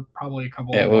way for probably a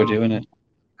couple. Yeah, we're doing it.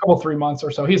 3 months or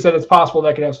so. He said it's possible that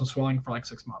I could have some swelling for like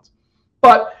 6 months,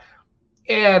 but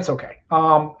it's okay.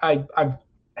 I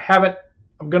haven't.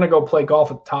 I'm gonna go play golf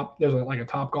at the top. There's a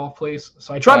top golf place.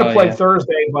 So I tried to play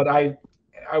Thursday, but I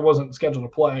wasn't scheduled to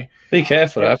play. Be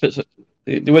careful.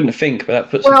 You wouldn't think, but that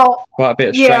puts quite a bit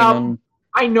of strain on.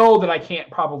 I know that I can't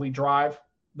probably drive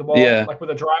the ball with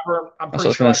a driver. That's what I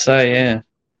was gonna say. Yeah.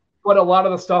 But a lot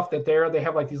of the stuff they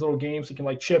have like these little games you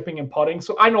can chipping and putting.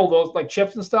 So I know those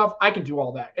chips and stuff. I can do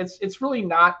all that. It's really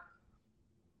not.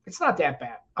 It's not that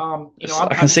bad. I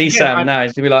can see Sam now.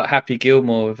 He's gonna be like Happy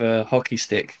Gilmore with a hockey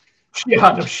stick.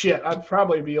 Yeah, no shit. I'd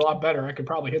probably be a lot better. I could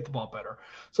probably hit the ball better.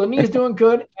 So knee's doing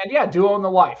good, and duoing the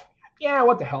life. Yeah,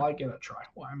 what the hell? I give it a try.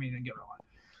 Well, I mean, I give it a try.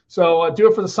 So do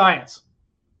it for the science.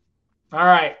 All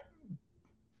right.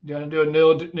 Gonna do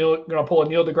gonna pull a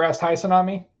Neil deGrasse Tyson on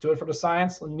me. Do it for the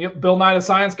science. Bill Nye the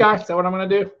Science Guy. Is that what I'm gonna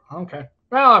do? Okay.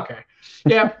 Well, okay.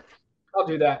 Yeah, I'll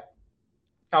do that.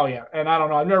 Oh yeah. And I don't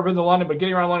know. I've never been to London, but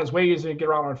getting around London is way easier to get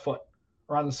around on foot,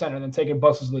 around the center, than taking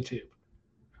buses to the tube.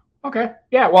 Okay.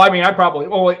 Yeah. Well, I mean,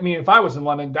 if I was in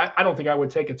London, I don't think I would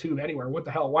take a tube anywhere. What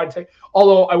the hell? Why'd take?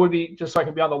 Although I would be just so I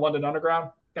can be on the London Underground.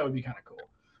 That would be kind of cool.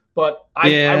 But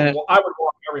I would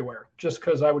walk everywhere just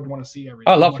because I would want to see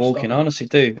everything. I love walking. I honestly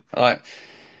do.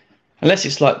 Unless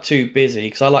it's too busy,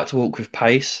 because I like to walk with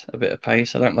a bit of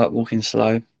pace. I don't like walking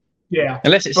slow. Yeah.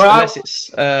 Unless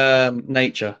it's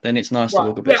nature, then it's nice to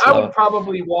walk a bit slower. I would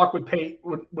probably walk with pace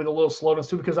with a little slowness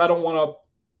too, because I don't want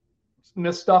to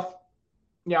miss stuff.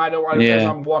 Yeah, I don't. As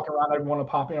I'm walking around, I'd want to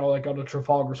pop, go to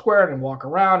Trafalgar Square and walk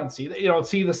around and see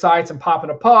the sights and pop in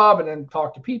a pub and then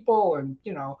talk to people and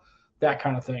that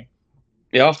kind of thing.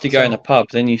 Yeah, after you go in a pub,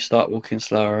 then you start walking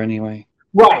slower anyway.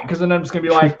 Right, because then I'm just gonna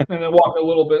be and then walk a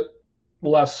little bit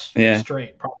less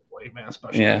straight, probably, man.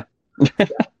 Especially. Yeah.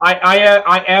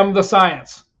 I am the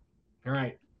science. All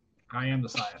right, I am the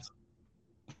science.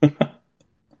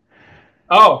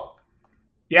 Oh,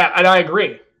 yeah, and I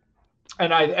agree.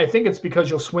 And I think it's because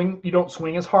you don't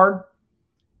swing as hard.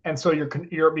 And so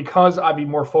you're because I'd be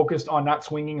more focused on not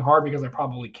swinging hard, because I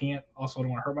probably can't. Also, I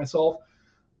don't want to hurt myself.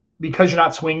 Because you're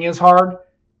not swinging as hard,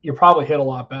 you probably hit a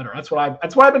lot better. That's what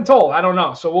I've been told. I don't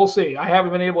know. So we'll see. I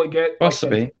haven't been able to get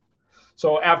possibly.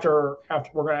 So after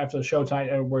we're gonna after the show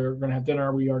tonight, we're gonna have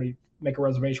dinner. We already make a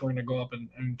reservation. We're gonna go up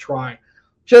and try.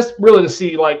 Just really to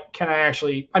see, can I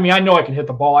actually? I mean, I know I can hit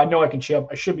the ball. I know I can chip.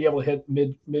 I should be able to hit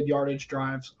mid yardage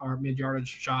drives or mid yardage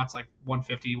shots, like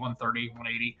 150, 130,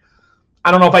 180.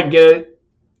 I don't know if I can get it.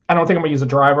 I don't think I'm gonna use a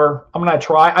driver. I'm gonna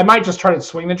try. I might just try to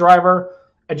swing the driver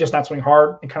and just not swing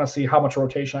hard and kind of see how much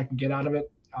rotation I can get out of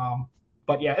it.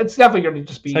 But yeah, it's definitely gonna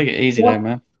just be. Take it easy, though,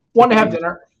 man. One to have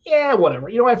dinner. Yeah, whatever.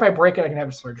 If I break it, I can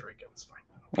have surgery again. It's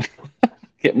fine.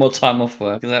 Get more time off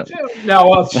work. No,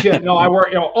 well, shit. No, I work.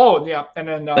 Oh, yeah, and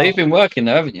then. So you've been working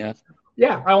though, haven't you?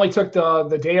 Yeah, I only took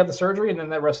the day of the surgery, and then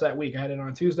the rest of that week I had it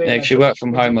on Tuesday. Yeah, because you work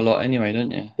from home a lot anyway,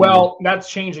 don't you? Well, that's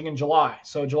changing in July.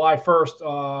 So July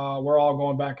 1st, we're all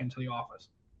going back into the office.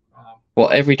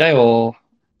 What, every day or?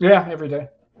 Yeah, every day.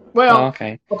 Well,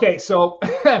 okay. Okay, so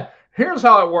here's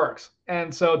how it works.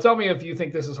 And so tell me if you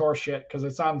think this is horse shit, because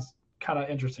it sounds kind of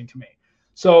interesting to me.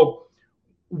 So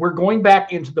we're going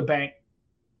back into the bank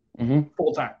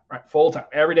full time, right? Full time,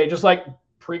 every day, just like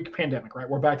pre-pandemic, right?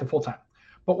 We're back to full time.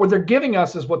 But what they're giving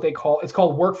us is what it's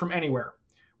called work from anywhere,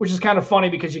 which is kind of funny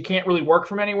because you can't really work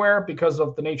from anywhere because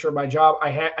of the nature of my job.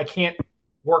 I can't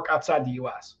work outside the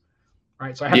U.S.,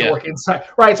 right? So I have to work inside,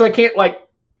 right? So I can't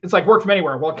it's like work from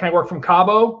anywhere. Well, can I work from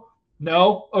Cabo?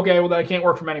 No? Okay, well, then I can't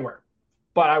work from anywhere.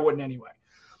 But I wouldn't anyway.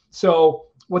 So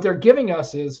what they're giving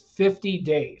us is 50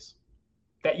 days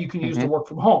that you can use to work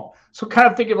from home. So kind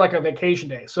of think of like a vacation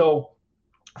day. So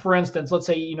for instance, let's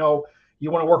say, you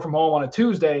want to work from home on a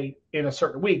Tuesday in a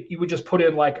certain week, you would just put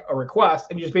in like a request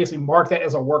and you just basically mark that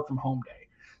as a work from home day.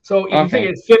 So if you think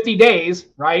it's 50 days,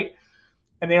 right?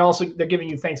 And they're giving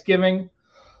you Thanksgiving,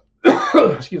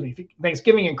 excuse me,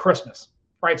 Thanksgiving and Christmas,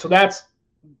 right? So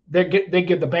they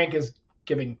give the bank is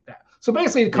giving that. So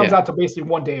basically it comes out to basically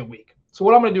 1 day a week. So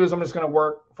what I'm going to do is I'm just going to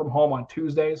work from home on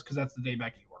Tuesdays because that's the day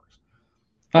Becky works.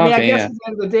 I mean, I guess at the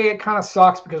end of the day, it kind of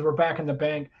sucks because we're back in the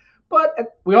bank. But it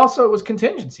was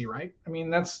contingency, right? I mean,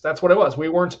 that's what it was. We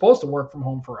weren't supposed to work from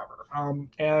home forever.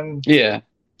 And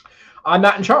I'm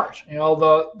not in charge.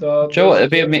 Joe,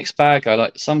 it'd be a mixed bag.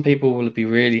 Like some people will be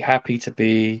really happy to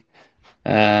be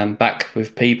back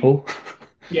with people.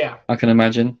 Yeah, I can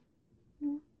imagine.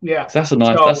 Yeah, that's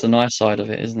the nice side of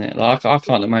it, isn't it? Like I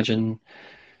can't imagine.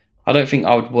 I don't think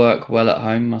I would work well at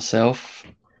home myself.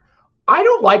 I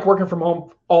don't like working from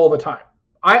home all the time.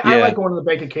 I like going to the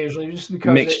bank occasionally just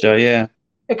because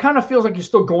it kind of feels like you're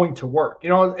still going to work.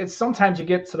 It's sometimes you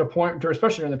get to the point,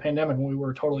 especially during the pandemic when we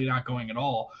were totally not going at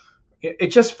all. It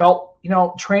just felt,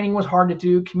 training was hard to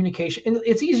do, communication. And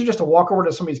it's easier just to walk over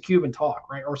to somebody's cube and talk,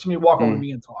 right? Or somebody walk over to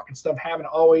me and talk instead of having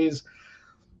always.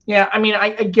 Yeah, I mean, I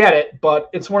get it,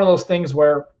 but it's one of those things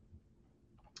where.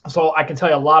 So I can tell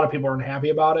you a lot of people aren't happy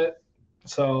about it.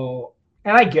 So,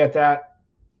 and I get that.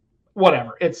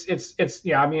 Whatever. It's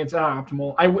I mean, it's not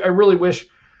optimal. I really wish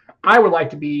I would like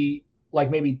to be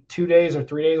like maybe 2 days or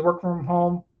 3 days work from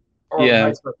home. Or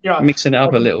mixing it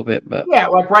up a little bit, but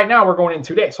like right now we're going in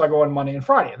 2 days. So I go in Monday and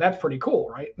Friday. That's pretty cool,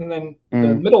 right? And then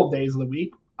the middle days of the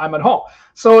week, I'm at home.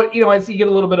 So, you get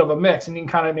a little bit of a mix and you can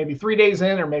kind of maybe 3 days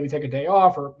in or maybe take a day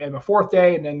off or maybe a fourth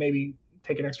day and then maybe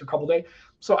take an extra couple days.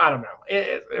 So I don't know.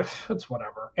 It's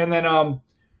whatever. And then,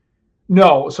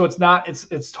 no, so it's not.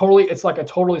 It's like a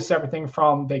totally separate thing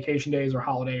from vacation days or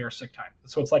holiday or sick time.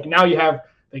 So it's like now you have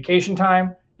vacation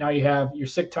time, now you have your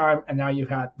sick time, and now you've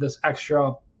had this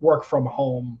extra work from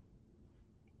home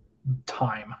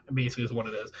time. Basically, is what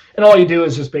it is. And all you do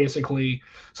is just basically.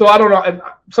 So I don't know. And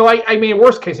so I mean,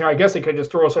 worst case scenario, I guess they could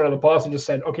just throw us under the bus and just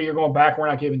said, okay, you're going back. We're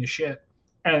not giving you shit,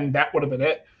 and that would have been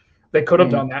it. They could have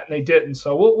done that, and they didn't.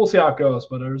 So we'll see how it goes.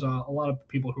 But there's a lot of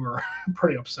people who are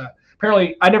pretty upset.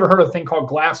 Apparently, I never heard of a thing called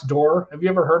Glassdoor. Have you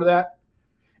ever heard of that?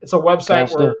 It's a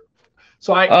website where.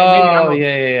 So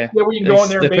yeah. Where you can go in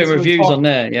there. They put reviews on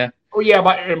there, yeah. Oh yeah,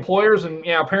 by employers, and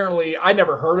apparently I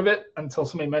never heard of it until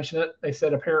somebody mentioned it. They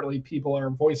said apparently people are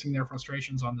voicing their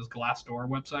frustrations on this Glassdoor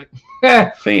website.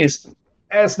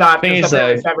 It's not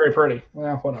very pretty.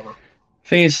 Yeah, whatever.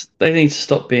 Thing is, they need to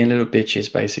stop being little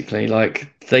bitches. Basically, like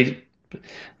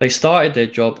they started their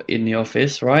job in the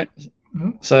office, right?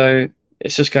 Mm-hmm. So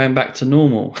it's just going back to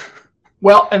normal.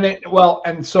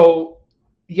 And so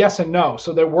yes and no.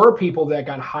 So there were people that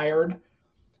got hired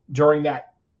during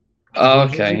that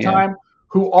time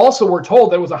who also were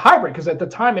told that it was a hybrid because at the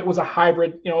time it was a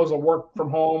hybrid. It was a work from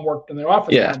home, work in the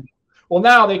office. Yeah. Time. Well,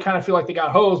 now they kind of feel like they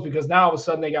got hosed because now all of a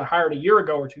sudden they got hired a year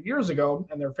ago or 2 years ago,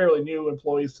 and they're fairly new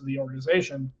employees to the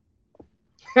organization.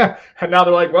 And now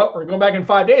they're like, well, we're going back in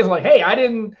 5 days. I'm like, hey, I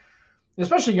didn't,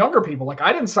 especially younger people, like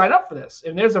I didn't sign up for this.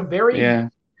 And there's a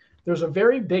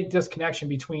very big disconnection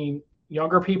between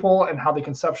younger people and how they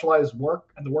conceptualize work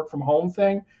and the work from home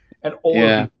thing and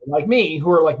older people like me who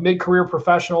are like mid-career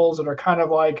professionals and are kind of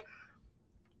like,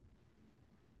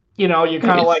 you're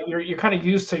kind of like you're kind of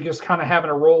used to just kind of having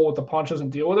to roll with the punches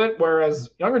and deal with it. Whereas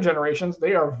younger generations,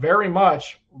 they are very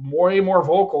much way more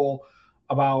vocal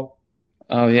about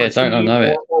don't I know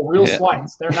it or real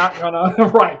slights. They're not gonna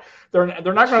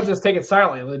They're not gonna just take it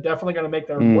silently. They're definitely gonna make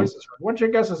their voices heard, which I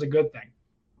guess is a good thing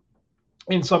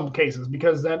in some cases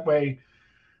because that way.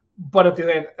 But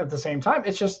at the same time,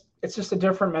 it's just a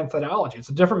different methodology. It's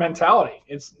a different mentality.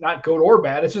 It's not good or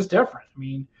bad. It's just different. I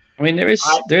mean, there's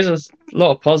a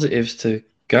lot of positives to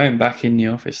going back in the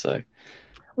office, though.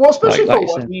 Well, especially for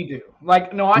what we do.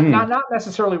 Like, no, not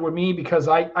necessarily with me because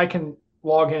I can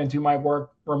log in and do my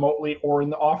work remotely or in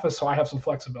the office, so I have some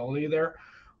flexibility there.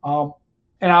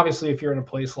 And obviously, if you're in a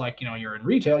place like you're in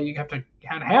retail, you have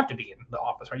to be in the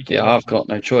office, right? I've got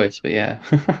no choice, but yeah.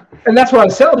 And that's what I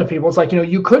tell to people. It's like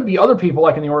you could be other people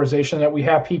like in the organization that we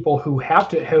have people who have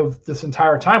to have this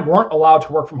entire time weren't allowed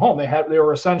to work from home. They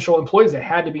were essential employees. They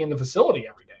had to be in the facility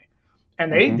every day,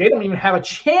 and they don't even have a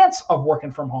chance of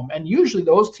working from home. And usually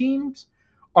those teams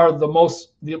are the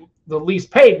least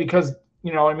paid because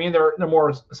they're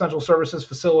more essential services,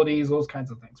 facilities, those kinds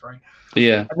of things, right?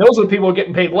 Yeah. And those are the people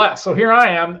getting paid less. So here I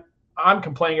am. I'm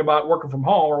complaining about working from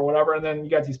home or whatever, and then you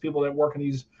got these people that work in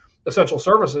these essential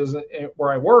services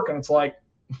where I work, and it's like,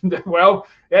 well,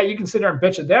 yeah, you can sit there and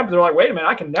bitch at them, but they're like, wait a minute,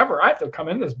 I have to come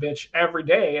in this bitch every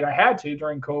day, and I had to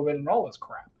during COVID and all this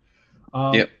crap.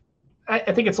 Yep.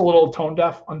 I think it's a little tone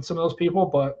deaf on some of those people,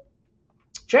 but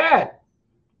Chad,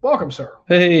 welcome, sir.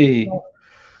 Hey.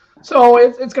 So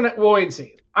it's gonna. We'll wait and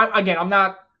see. I'm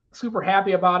not super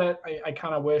happy about it. I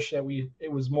kind of wish that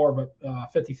it was more of a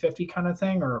 50-50 kind of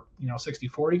thing, or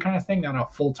 60-40 kind of thing, not a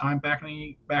full time back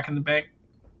in the bank.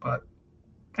 But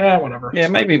whatever. Yeah,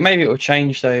 maybe it will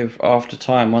change though after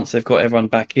time once they've got everyone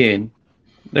back in.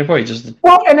 They're probably just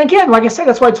and again, like I said,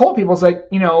 that's why I told people, it's like,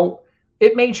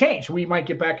 it may change. We might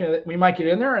get back in. We might get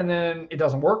in there, and then it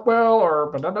doesn't work well, or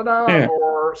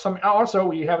or some. Also,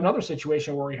 we have another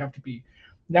situation where we have to be.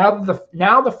 Now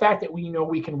the fact that we know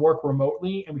we can work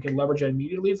remotely and we can leverage it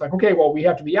immediately, it's like, okay, well, we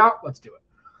have to be out. Let's do it.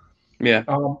 Yeah.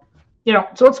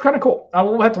 So it's kind of cool.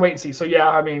 We'll have to wait and see. So yeah,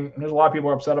 I mean, there's a lot of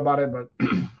people upset about it, but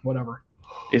whatever.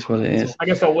 It's what it is. So I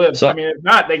guess they'll live. So, I mean, if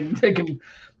not,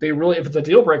 they really, if it's a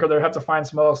deal breaker, they have to find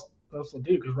some else to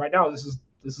do, because right now this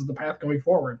is the path going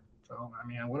forward. So I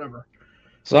mean, whatever.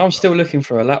 So I'm still looking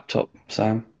for a laptop,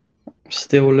 Sam.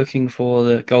 Still looking for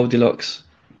the Goldilocks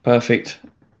perfect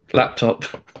laptop,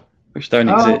 which don't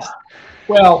exist.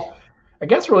 Well, I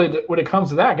guess really when it comes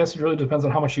to that, I guess it really depends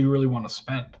on how much you really want to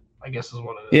spend, I guess is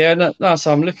what it is. Yeah, no,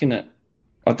 so I'm looking at,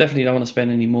 I definitely don't want to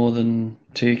spend any more than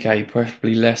 2K,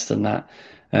 preferably less than that.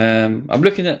 I'm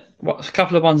looking at a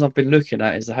couple of ones I've been looking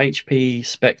at is the HP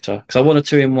Spectre, because I want a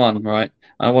 2-in-1, right?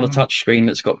 I want a touch screen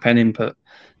that's got pen input.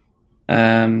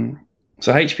 So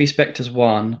HP Spectre's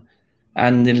one,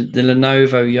 and the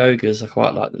Lenovo Yogas I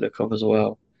quite like the look of as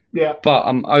well. Yeah. But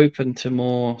I'm open to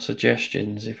more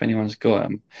suggestions if anyone's got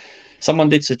them. Someone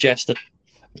did suggest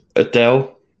a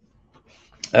Dell,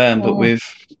 but with...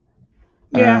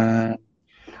 Yeah.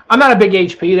 I'm not a big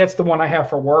HP. That's the one I have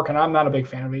for work, and I'm not a big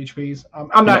fan of HPs. I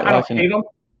don't hate them.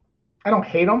 I don't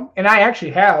hate them, and I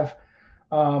actually have.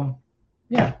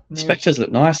 Spectres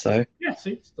look nice though. Yeah,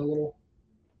 see, it's the little.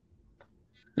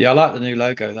 Yeah, I like the new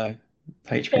logo though,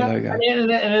 HP logo. I mean,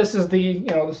 and this is the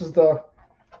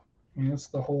it's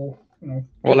the whole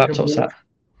What laptop's that?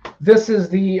 This is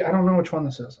the, I don't know which one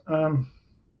this is.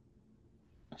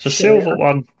 It's a silver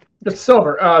one. The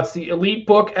silver. It's the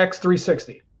EliteBook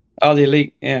X360. Oh, the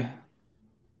Elite, yeah.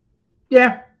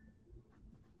 Yeah.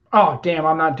 Oh, damn,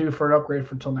 I'm not due for an upgrade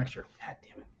until next year. God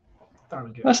damn it. I thought it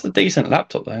was good. That's a decent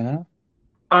laptop though, now.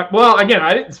 Well, again,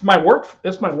 it's my work.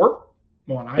 It's my work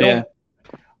one.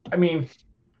 I mean,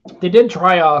 they did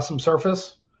try some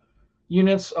Surface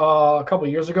units a couple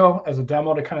of years ago as a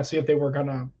demo to kind of see if they were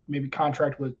gonna maybe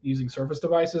contract with using Surface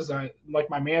devices.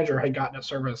 My manager had gotten a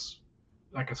Surface,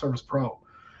 like a Surface Pro.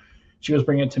 She was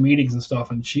bringing it to meetings and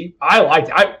stuff, and I liked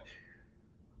it.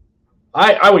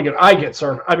 I get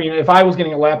Surface. I mean, if I was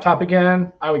getting a laptop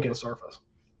again, I would get a Surface.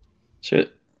 Sure.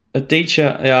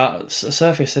 A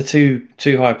Surface, they're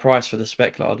too high price for the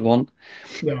spec that I'd want.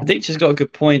 Yeah. Adicha's got a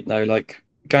good point though. Like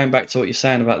going back to what you're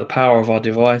saying about the power of our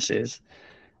devices,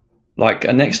 like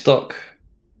a next dock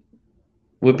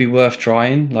would be worth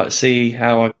trying. Like see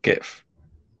how I get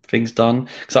things done.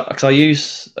 Because I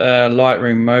use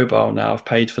Lightroom Mobile now. I've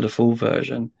paid for the full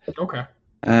version. Okay.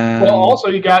 Well, also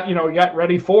you got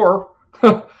Ready for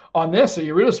on this, so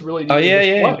you really need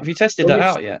yeah. Have you tested that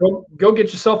out yet? Go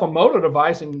get yourself a Moto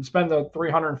device and spend the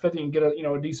 $350 and get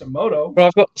a decent Moto. Well,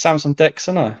 I've got Samsung Dex,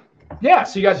 haven't I? Yeah,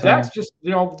 so you got Dex. Just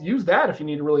use that if you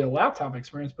need really a laptop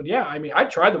experience. But yeah, I mean, I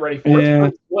tried the Ready for. It's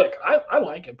pretty slick. I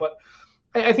like it, but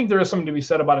I think there is something to be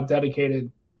said about a dedicated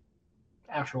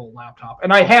actual laptop.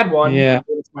 And I had one. Yeah,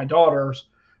 it's my daughter's,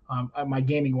 my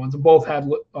gaming ones. Both had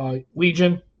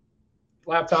Legion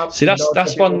laptops. See,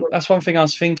 that's one thing I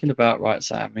was thinking about, right,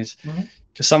 Sam, is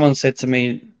because someone said to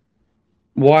me,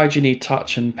 why do you need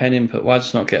touch and pen input? Why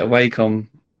just not get a Wacom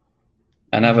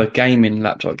and have a gaming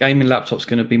laptop? Gaming laptop's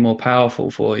going to be more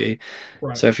powerful for you.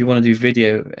 Right. So if you want to do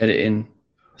video editing.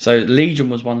 So Legion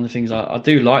was one of the things I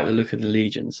do like the look of the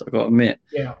Legions, I've got to admit.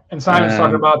 Yeah, and Simon's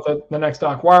talking about the next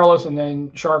dock wireless, and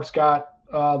then Shark's got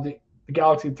the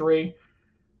Galaxy 3,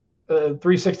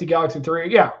 360 Galaxy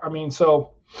 3. Yeah, I mean,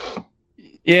 so...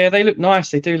 Yeah, they look nice.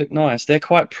 They do look nice. They're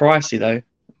quite pricey though,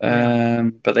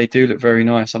 but they do look very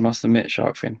nice. I must admit,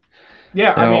 Sharkfin.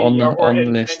 Yeah, I mean, on the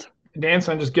list. Dan,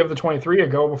 just give the 23 a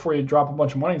go before you drop a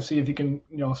bunch of money and see if you can,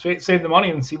 save the money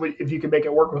and see if you can make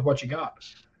it work with what you got.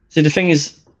 See, the thing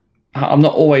is, I'm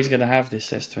not always going to have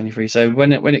this S23. So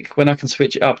when I can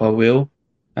switch it up, I will.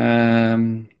 I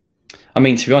mean,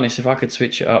 to be honest, if I could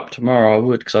switch it up tomorrow, I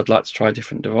would, because I'd like to try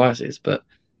different devices. But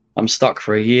I'm stuck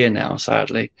for a year now,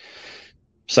 sadly.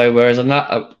 So whereas a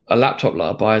laptop that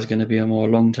I buy is going to be a more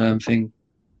long-term thing.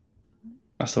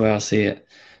 That's the way I see it.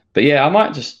 But yeah, I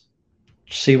might just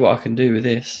see what I can do with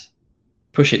this.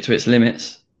 Push it to its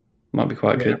limits. Might be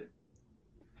quite good.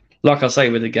 Like I say,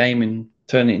 with the gaming,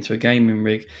 turn it into a gaming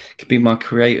rig. Could be my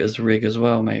creator's rig as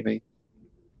well, maybe.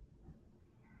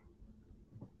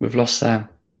 We've lost Sam.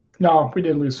 No, we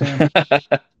didn't lose Sam.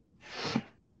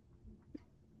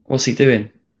 What's he doing?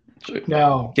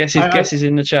 No. Guess he's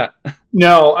in the chat.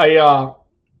 No,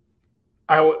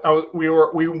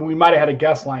 we might have had a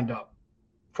guest lined up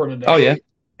for today. Oh yeah.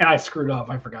 And I screwed up.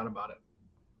 I forgot about it.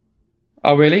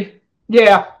 Oh really?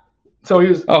 Yeah. So he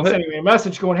was sending me a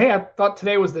message going, "Hey, I thought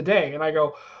today was the day." And I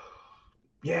go,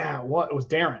 "Yeah, what? It was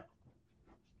Darren."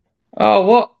 Oh,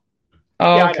 what?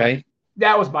 Oh, yeah, okay.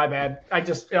 That was my bad. He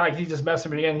just messaged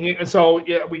me again. So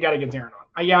yeah, we got to get Darren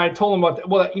on. I told him about that.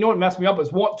 Well, you know what messed me up is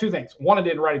two things. One, I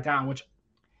didn't write it down, which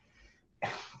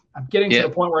I'm getting to the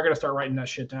point where I got to start writing that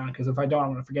shit down because if I don't,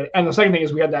 I'm going to forget it. And the second thing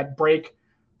is we had that break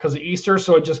because of Easter,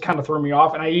 so it just kind of threw me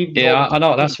off. And I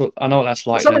know that's like.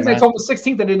 For some reason, I told him the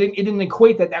 16th that it didn't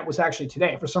equate that was actually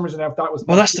today. For some reason, I thought it was.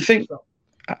 Well, that's the thing. So.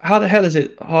 How the hell is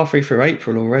it halfway through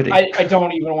April already? I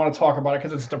don't even want to talk about it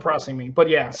because it's depressing me. But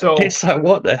yeah, so it's like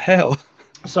what the hell?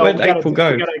 So where did April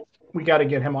go? We got to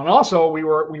get him on. Also, we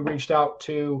reached out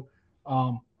to,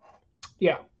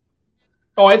 yeah.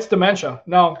 Oh, it's dementia.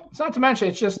 No, it's not dementia.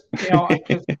 It's just it's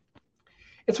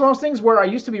one of those things where I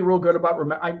used to be real good about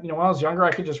when I was younger,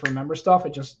 I could just remember stuff.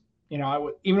 It just I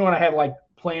would, even when I had like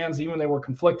plans, even when they were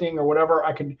conflicting or whatever,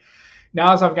 I could.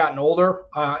 Now as I've gotten older,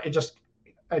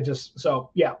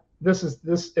 so yeah. This.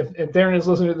 If Darren is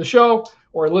listening to the show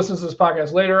or listens to this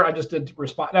podcast later, I just did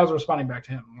respond. That was responding back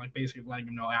to him, like basically letting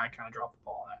him know I kind of dropped the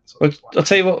ball on that. So I'll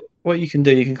tell you what you can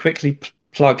do. You can quickly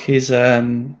plug his.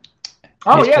 The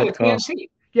TNT.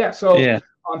 Yeah. So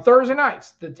on Thursday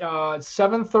nights, the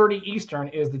 7:30 Eastern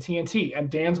is the TNT, and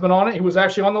Dan's been on it. He was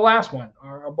actually on the last one.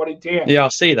 Our buddy Dan. Yeah,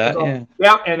 I'll see that.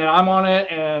 Yeah, and then I'm on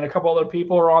it, and a couple other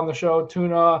people are on the show.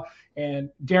 Tuna and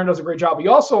Darren does a great job. He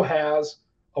also has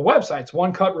a website. It's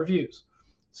One Cut Reviews.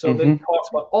 So that talks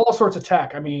about all sorts of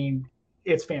tech. I mean,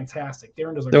 it's fantastic.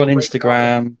 Darren does. They're on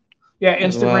Instagram. Job. Yeah,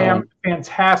 Instagram,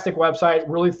 fantastic website,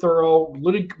 really thorough,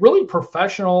 really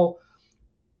professional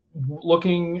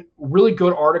looking, really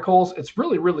good articles. It's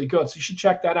really, really good. So you should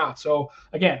check that out. So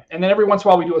again, and then every once in a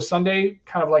while we do a Sunday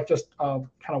kind of like just kind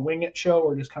of wing it show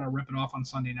or just kind of rip it off on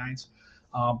Sunday nights.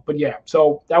 But yeah,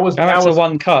 so that was a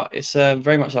One Cut. It's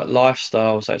very much like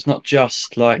lifestyle, so it's not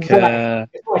just like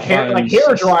it's like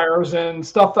hair dryers and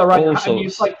stuff that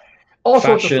it's like all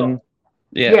sorts of stuff.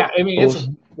 Yeah. I mean, it's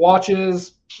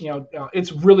watches.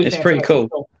 It's really fantastic. Pretty cool.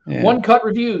 So,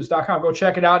 OneCutReviews.com. Go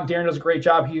check it out. Darren does a great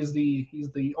job. He's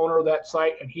the owner of that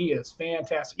site, and he is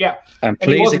fantastic. Yeah. And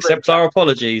please accept our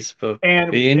apologies for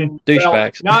being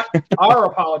douchebags. Not our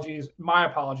apologies, my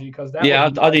apology, because that. Yeah,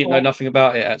 I didn't know nothing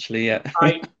about it actually yet.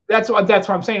 That's what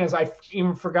I'm saying is I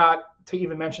even forgot to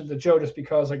even mention the Joe just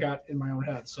because I got in my own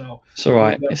head. So it's all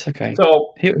right. It's okay.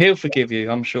 So he'll forgive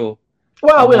you, I'm sure.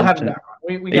 Well, we'll have him back on.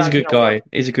 He's a good guy.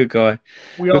 He's a good guy.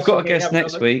 We've got a guest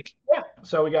next week. Yeah.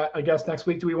 So we got a guest next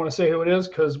week. Do we want to say who it is?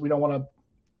 Because we don't want to.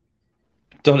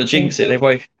 Don't want to jinx it.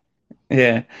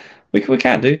 Yeah, we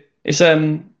can do. It's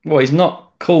he's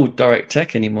not called Direct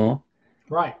Tech anymore.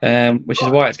 Right. Which is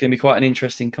why it's going to be quite an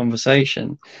interesting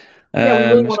conversation. We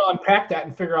really want to unpack that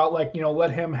and figure out,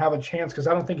 let him have a chance because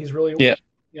I don't think he's really,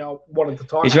 wanted to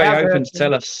talk. He's very open to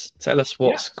tell us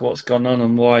what's gone on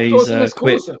and why he's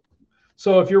quit.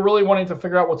 So if you're really wanting to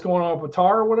figure out what's going on with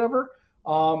Tar or whatever,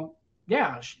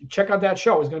 check out that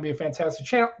show. It's going to be a fantastic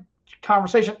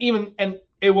conversation, and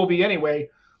it will be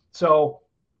anyway. So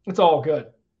it's all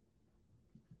good.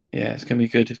 Yeah, it's going to be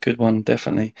good. It's a good one,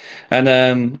 definitely. And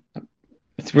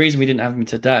the reason we didn't have him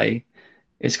today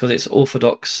is because it's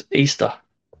Orthodox Easter.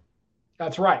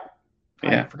 That's right.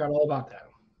 I forgot all about that.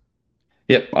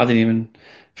 Yep, I didn't even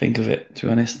think of it, to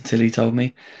be honest, until he told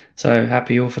me. So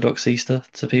happy Orthodox Easter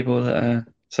to people that are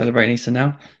celebrating Easter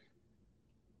now.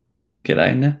 Get that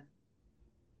in there.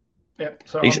 Yep.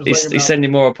 So he's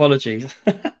sending more apologies.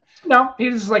 No,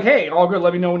 he's just like, hey, all good.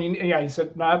 Let me know when you. Yeah, he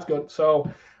said, no, that's good.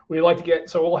 So we'd like to get.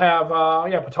 So we'll have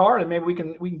Patar, and maybe we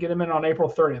can get him in on April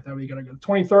 30th. That would be gonna go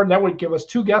 23rd. And that would give us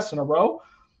 2 guests in a row,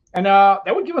 and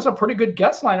that would give us a pretty good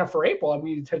guest lineup for April. And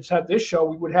we just had this show,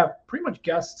 we would have pretty much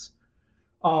guests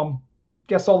all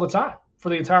the time for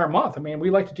the entire month. I mean,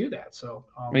 we like to do that. So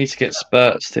we need to get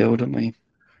Spurt still, don't we?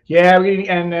 Yeah, we need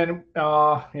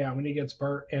to get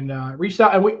Spurt and reach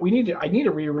out. And I need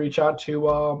to reach out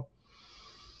to.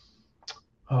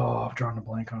 I'm drawing a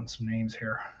blank on some names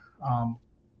here.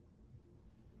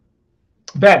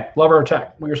 Ben, Lover of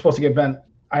Tech. We were supposed to get Ben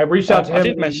I reached out to I him.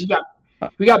 did And message.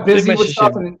 we got I did busy with message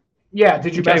stuff. him. And yeah,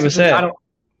 did you He gave message us him? I air.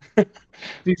 don't.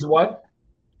 These what?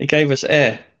 He gave us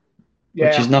air,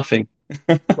 which is Yeah, nothing.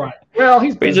 right. Well,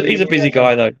 he's But busy. he's a busy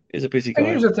guy, though. He's a busy And guy.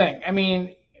 here's the thing. I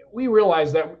mean, we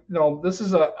realize that this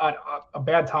is a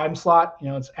bad time slot.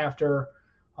 It's after,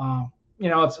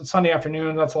 it's Sunday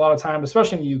afternoon. That's a lot of time,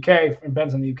 especially in the UK. And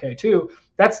Ben's in the UK too.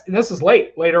 This is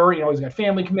later. He's got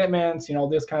family commitments.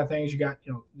 This kind of things. You got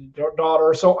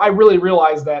daughter. So I really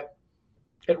realized that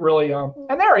it really.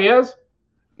 And there he is.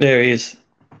 There he is.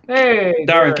 Hey, Darren,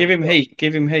 Derek. give him heat.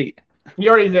 Give him heat. He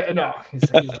already did. No, he's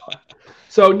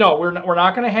so no, we're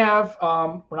not going to have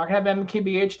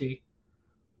MKBHD.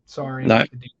 Sorry. No.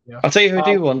 I'll tell you who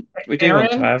we do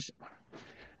want to have.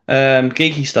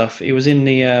 Geeky stuff. He was in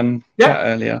the chat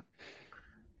earlier.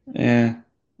 Yeah.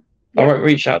 I won't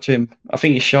reach out to him. I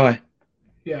think he's shy.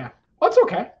 Yeah. Well, that's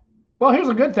okay. Well, here's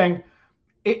a good thing.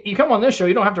 You come on this show,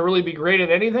 you don't have to really be great at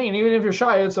anything, and even if you're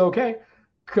shy, it's okay.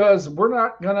 Because we're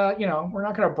not gonna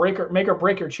make or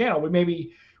break your channel. We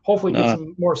maybe hopefully get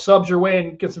some more subs your way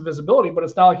and get some visibility, but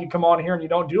it's not like you come on here and you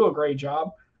don't do a great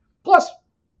job. Plus,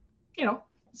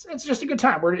 it's just a good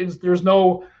time. There's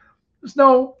no,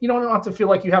 you don't have to feel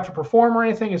like you have to perform or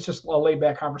anything. It's just a laid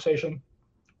back conversation.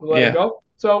 We let it go.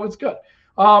 So it's good.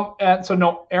 And so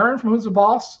no, Aaron from Who's the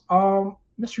Boss?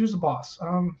 Mr. Who's the Boss?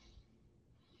 I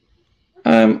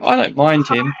don't mind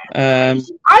him.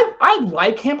 I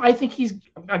like him. I think he's,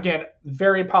 again,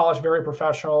 very polished, very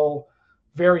professional,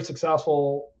 very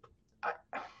successful.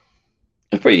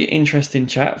 A pretty interesting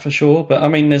chat for sure. But I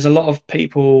mean, there's a lot of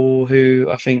people who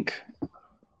I think.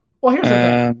 Well, here's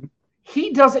the thing.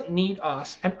 He doesn't need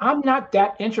us, and I'm not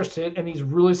that interested in these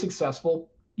really successful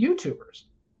YouTubers.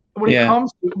 When it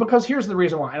comes to, because here's the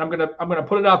reason why, and I'm gonna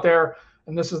put it out there,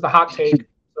 and this is the hot take,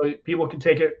 so people can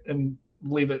take it and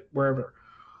leave it wherever.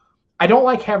 I don't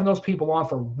like having those people on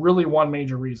for really one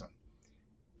major reason.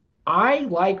 I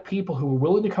like people who are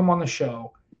willing to come on the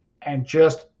show and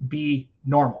just be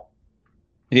normal.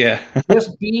 Yeah.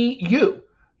 Just be you.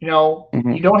 You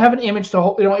don't have an image to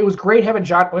hold. It was great having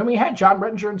when we had John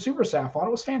Rettinger and Super Saf on,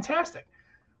 it was fantastic.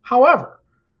 However,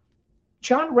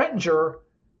 John Rettinger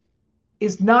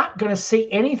is not going to say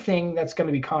anything that's going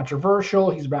to be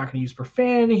controversial. He's not going to use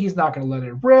profanity. He's not going to let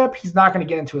it rip. He's not going to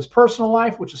get into his personal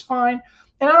life, which is fine.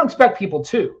 And I don't expect people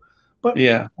to. But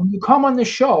when you come on this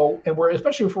show, and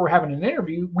especially if we're having an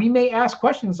interview, we may ask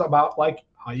questions about like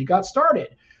how you got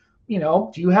started.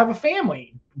 Do you have a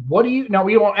family? What do you? Now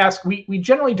we don't ask. We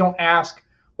generally don't ask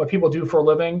what people do for a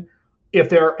living if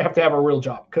they have to have a real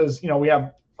job, because we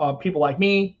have people like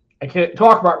me. I can't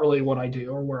talk about really what I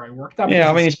do or where I work. I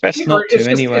mean, it's best not to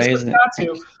anyway, isn't it? Not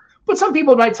to. But some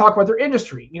people might talk about their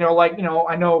industry.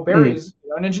 I know Barry's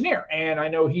an engineer, and I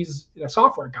know he's a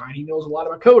software guy, and he knows a lot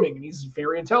about coding, and he's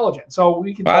very intelligent. So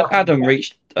we can. But Adam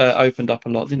opened up a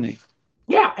lot, didn't he?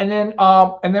 Yeah, and then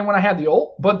when I had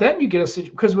but then you get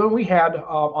because when we had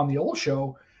on the old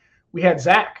show, we had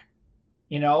Zach,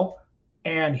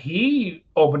 and he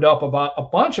opened up about a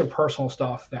bunch of personal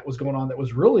stuff that was going on that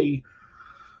was really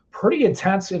pretty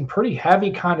intense and pretty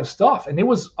heavy kind of stuff, and it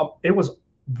was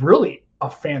really a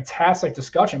fantastic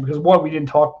discussion because we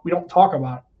don't talk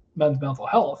about men's mental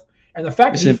health, and the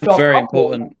fact that he felt very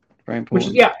important. Which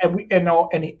is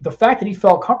and the fact that he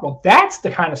felt comfortable, that's the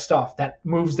kind of stuff that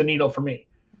moves the needle for me.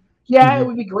 It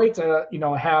would be great to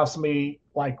have somebody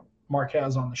like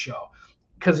Marquez on the show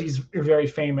because he's very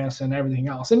famous and everything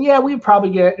else. And we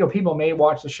probably get people may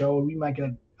watch the show, we might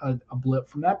get a blip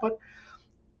from that, but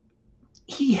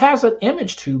he has an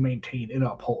image to maintain and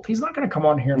uphold. He's not going to come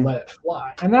on here and let it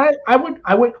fly. And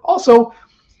I would also,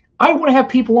 I want to have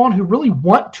people on who really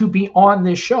want to be on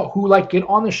this show, who get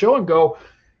on the show and go,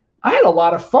 I had a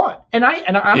lot of fun. And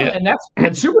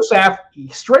Super Saf, he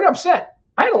straight up said,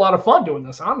 I had a lot of fun doing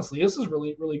this. Honestly, this is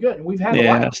really, really good. And we've had a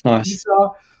lot. That's nice. Issa,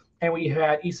 and we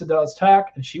had Issa Does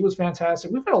Tech, and she was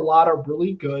fantastic. We've had a lot of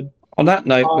really good. On that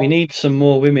note, we need some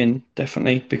more women,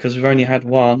 definitely, because we've only had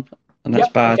one, and that's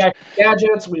bad.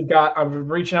 Gadgets. I've been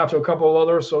reaching out to a couple of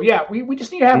others. So we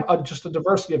just need to have just a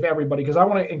diversity of everybody, because I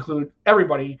want to include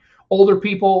everybody: older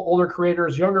people, older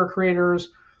creators, younger creators.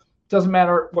 Doesn't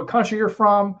matter what country you're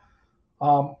from.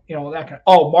 That kind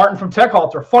of, Martin from Tech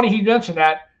Halter. Funny he mentioned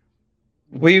that.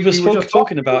 We were just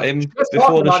talking about him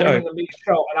before the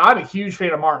show. And I'm a huge fan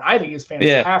of Martin. I think he's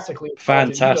fantastically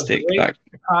fantastic.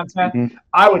 Content. Mm-hmm.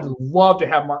 I would love to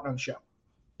have Martin on the show.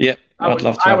 Yeah, I'd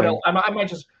love to. I might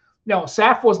just. No,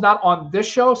 Saf was not on this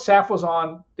show. Saf was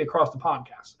on the Across the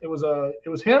Podcast. It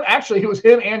was him. Actually, it was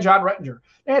him and John Rettinger.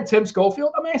 They had Tim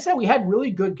Schofield. I mean, I said we had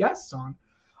really good guests on.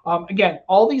 Again,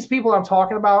 all these people I'm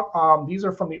talking about, these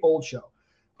are from the old show.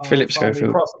 Philip from the Schofield.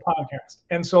 Across the Podcast.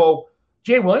 And so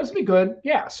Jay Williams would be good.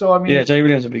 Yeah. So, I mean. Yeah, Jay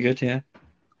Williams would be good, yeah.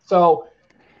 So,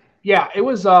 yeah, it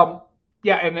was and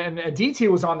DT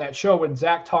was on that show when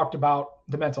Zach talked about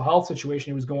the mental health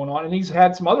situation he was going on, and he's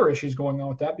had some other issues going on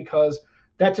with that because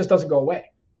that just doesn't go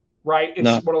away, right?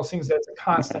 It's one of those things that's a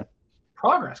constant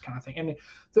progress kind of thing, and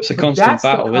it's a constant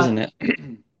battle, isn't it?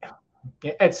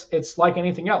 It's like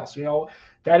anything else,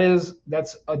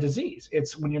 that's a disease.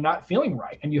 It's when you're not feeling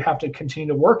right, and you have to continue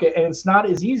to work it, and it's not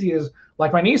as easy as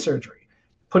like my knee surgery.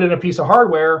 Put in a piece of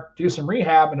hardware, do some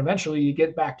rehab, and eventually you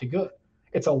get back to good.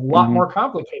 It's a lot more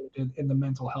complicated in the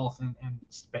mental health and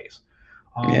space.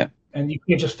 And you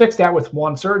can't just fix that with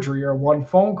one surgery or one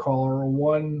phone call or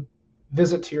one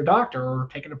visit to your doctor or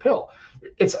taking a pill.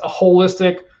 It's a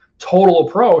holistic, total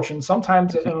approach. And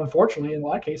sometimes, and unfortunately, in a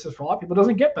lot of cases, for a lot of people, it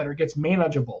doesn't get better. It gets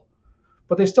manageable.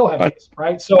 But they still have days,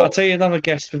 right? So I'll tell you another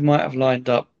guest we might have lined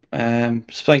up.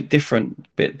 Something different,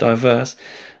 bit diverse.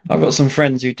 I've got some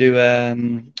friends who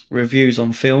do reviews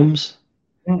on films.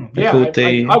 I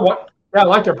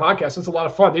like their podcast. It's a lot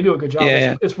of fun. They do a good job.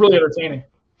 Yeah. It's really entertaining.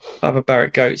 Baba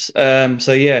Barrett Goats.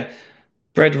 So yeah,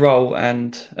 Bread Roll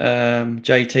and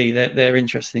JT, they're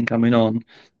interested in coming on.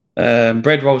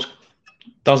 Bread Rolls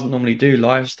doesn't normally do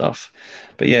live stuff,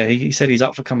 but yeah, he said he's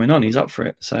up for coming on. He's up for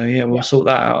it. So yeah, we'll sort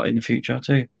that out in the future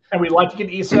too. And we'd like to get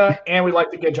Issa and we'd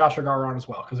like to get Josh Agar on as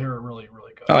well because they're really,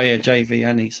 really good. Oh yeah, JV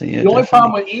and Issa. Yeah. The only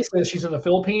problem with Issa is she's in the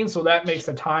Philippines, so that makes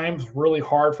the times really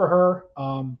hard for her.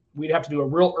 We'd have to do a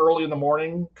real early in the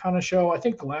morning kind of show. I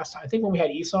think when we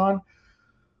had Issa on,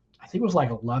 I think it was like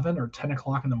 11 or 10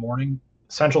 o'clock in the morning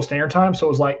Central Standard Time. So it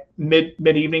was like mid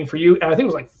evening for you, and I think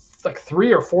it was like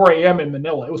 3 or 4 a.m. in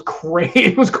Manila. It was crazy.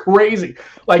 It was crazy.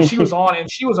 Like she was on, and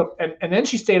and then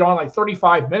she stayed on like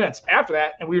 35 minutes after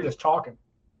that, and we were just talking.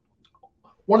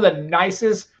 One of the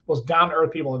nicest, most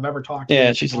down-to-earth people I've ever talked to.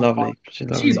 Yeah, she's lovely.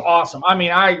 She's awesome. I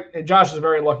mean, Josh is a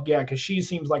very lucky guy because she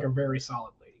seems like a very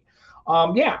solid lady.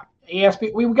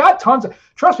 ESP, we've got tons of.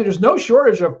 Trust me, there's no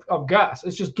shortage of guests.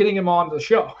 It's just getting him on the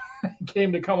show, getting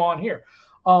him to come on here.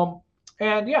 I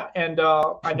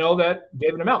know that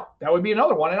David Amell, that would be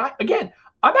another one. And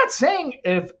I'm not saying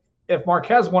if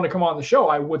Marquez wanted to come on the show,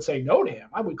 I would say no to him.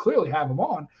 I would clearly have him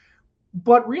on,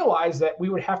 but realize that we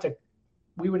would have to.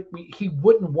 He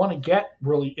wouldn't want to get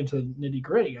really into the nitty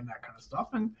gritty and that kind of stuff.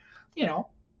 And,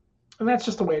 and that's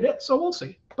just the way it is. So we'll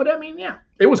see. But I mean, yeah,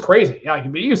 it was crazy. Yeah,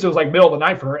 it was like middle of the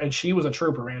night for her, and she was a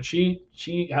trooper, man. She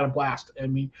had a blast. I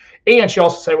mean, and she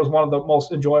also said it was one of the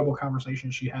most enjoyable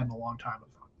conversations she had in a long time.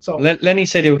 So Lenny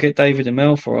said he'll get David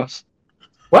Amell for us.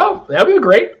 Well, that'd be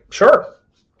great. Sure.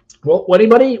 Well,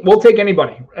 we'll take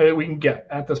anybody we can get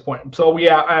at this point. So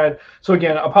so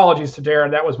again, apologies to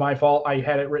Darren. That was my fault. I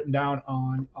had it written down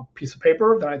on a piece of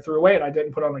paper that I threw away, and I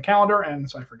didn't put it on the calendar, and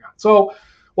so I forgot. So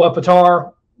we'll have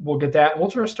Patar. We'll get that, and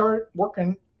we'll just start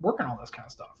working all this kind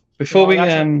of stuff. Before we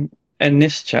end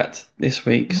this chat this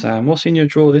week, Sam, what's in your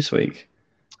drawer this week?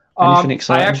 Anything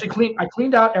exciting? I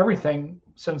cleaned out everything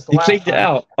since the last. You cleaned it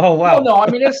out. Oh wow. No,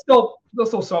 I mean there's still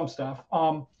some stuff.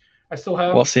 I still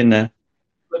have. What's in there?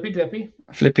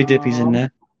 Flippy Dippy's in there.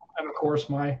 And of course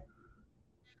my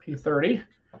P30.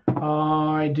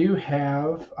 I do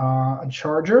have a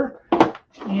charger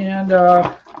and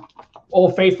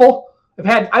Old Faithful.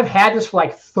 I've had this for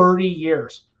like 30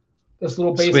 years. This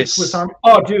little basic Swiss Army.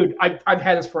 Oh, dude, I've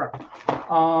had this forever.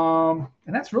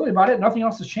 And that's really about it. Nothing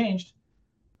else has changed.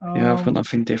 Yeah, I've got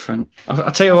nothing different.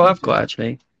 I'll tell you what I've got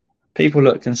actually. People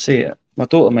that can see it. My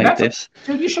daughter made this.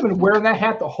 Dude, you should have been wearing that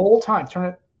hat the whole time. Turn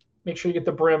it. Make sure you get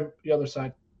the brim the other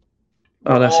side.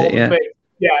 Oh, that's it, yeah.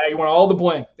 Yeah, you want all the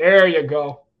bling. There you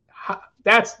go.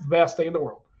 That's the best thing in the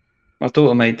world. My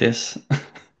daughter made this.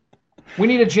 We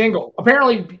need a jingle.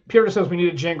 Apparently, Peter says we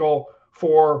need a jingle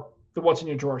for the What's in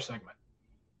Your Drawer segment.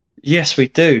 Yes, we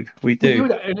do. We do.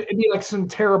 It'd be like some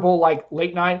terrible, like,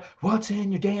 late night, what's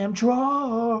in your damn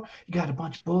drawer? You got a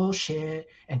bunch of bullshit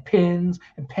and pins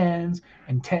and pens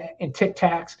and Tic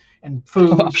Tacs and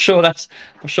food. I'm sure that's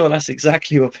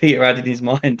exactly what Peter had in his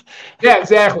mind. Yeah,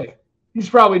 exactly. He's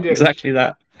probably did. Exactly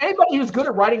that. Anybody who's good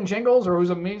at writing jingles or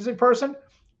who's a music person,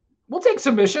 we'll take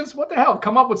submissions. What the hell?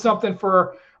 Come up with something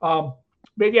for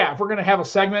but yeah, if we're gonna have a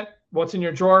segment, what's in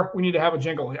your drawer, we need to have a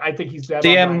jingle. I think he's dead.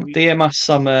 DM us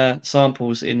some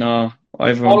samples in our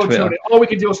over on Twitter. Oh, we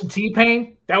could do some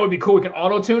T-Pain. That would be cool. We can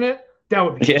auto-tune it. That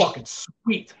would be fucking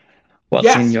sweet.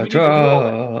 What's in your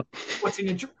drawer? What's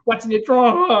in your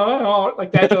drawer?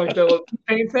 Like that, like the little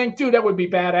T-Pain thing, dude. That would be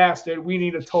badass, dude. We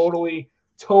need to totally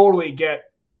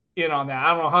get in on that.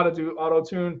 I don't know how to do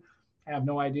auto-tune. I have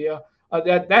no idea.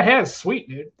 That has sweet,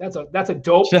 dude. That's a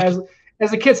dope.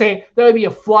 As the kids say, that'd be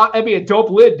a dope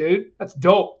lid, dude. That's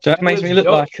dope. So that makes me look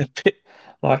like a bit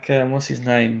like what's his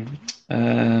name?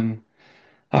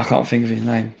 I can't think of his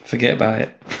name. Forget about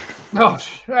it. Oh,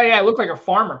 yeah, it looked like a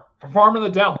farmer. A farmer in the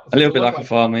Dell. A little bit like a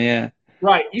farmer, yeah.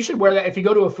 Right. You should wear that. If you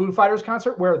go to a Foo Fighters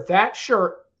concert, wear that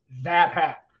shirt, that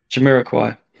hat.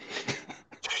 Jamiroquai.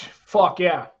 Fuck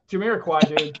yeah.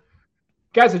 Jamiroquai, dude.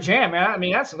 Guy's a jam, man. I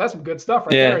mean, that's some good stuff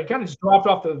right there. He kind of just dropped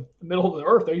off the middle of the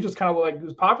earth there. He just kind of like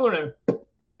was popular and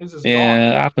it's just gone.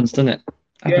 It happens, doesn't it?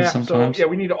 Happens sometimes. So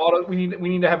we need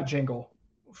to have a jingle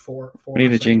for we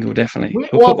need a jingle, definitely.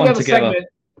 We'll put one together.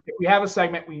 If we have a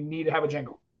segment, we need to have a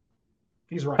jingle.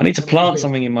 He's right. I need to plant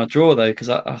something in my drawer though, because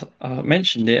I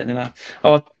mentioned it, and then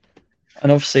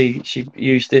and obviously she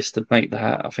used this to make the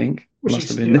hat. I think was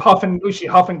she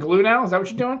huffing glue now? Is that what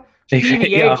you're doing?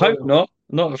 Yeah, I hope not.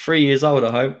 Not at 3 years old.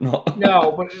 I hope not.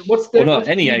 No, but what's the? Well, not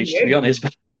any age, to be honest.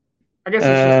 But I guess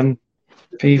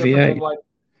it's PVA.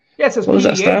 Yeah, it says. What PVA. Does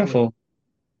that stand for?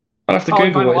 I'll have to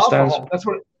Google what it stands for. That's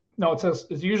what. No, it says.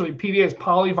 It's usually PVA is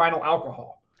polyvinyl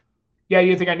alcohol. Yeah,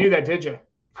 you didn't think I knew that, did you?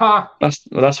 Huh? That's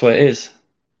what it is.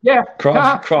 Yeah.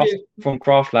 Craft from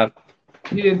Craft Lab.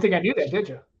 You didn't think I knew that, did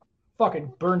you?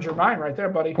 Fucking burns your mind right there,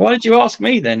 buddy. Why did you ask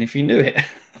me then if you knew it?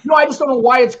 No, I just don't know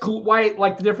why it's cool. Why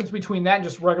like the difference between that and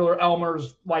just regular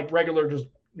Elmer's, like regular just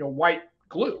white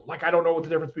glue. Like I don't know what the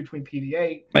difference between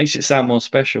PVA. Makes it sound more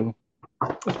special.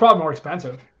 It's probably more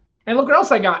expensive. And look what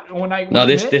else I got when I.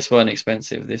 This weren't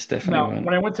expensive. This definitely weren't.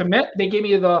 When I went to Mint, they gave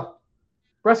me the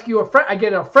rescue a friend. I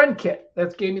get a friend kit. They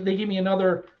gave me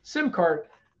another SIM card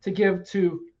to give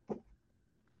to.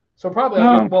 So probably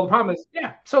well the problem is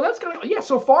so that's gonna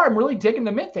so far I'm really digging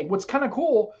the Mint thing. What's kind of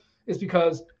cool is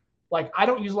because like I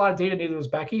don't use a lot of data, neither does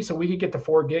Becky, so we could get the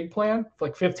 4 gig plan for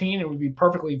like 15 and it would be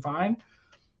perfectly fine.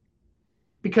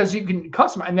 Because you can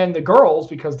customize, and then the girls,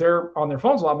 because they're on their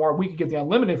phones a lot more, we could get the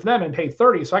unlimited for them and pay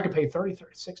 30. So I could pay 30,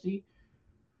 60.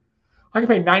 I could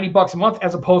pay $90 a month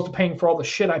as opposed to paying for all the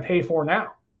shit I pay for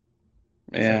now.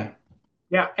 Yeah. So,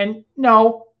 yeah, and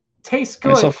no. Tastes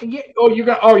good.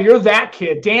 You're that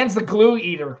kid. Dan's the glue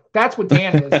eater. That's what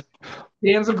Dan is.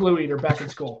 Dan's a glue eater back in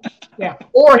school. Yeah.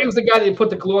 Or he was the guy that put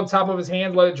the glue on top of his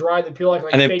hand, let it dry, then peel like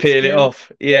and then peel it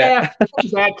off. Yeah.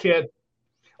 That kid.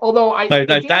 Although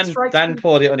Dan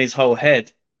poured it on his whole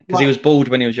head because he was bald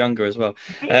when he was younger as well.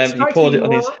 He poured it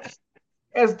on his.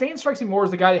 As Dan strikes me more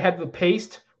as the guy that had the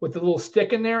paste with the little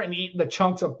stick in there and eating the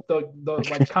chunks of the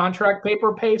like contract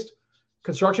paper paste,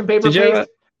 construction paper paste.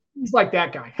 He's like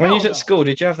that guy. When you was at school,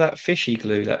 did you have that fishy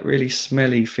glue, that really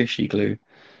smelly fishy glue?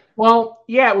 Well,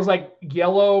 yeah, it was like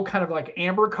yellow, kind of like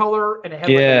amber color, and it had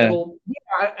like a little.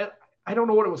 Yeah, I don't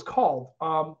know what it was called.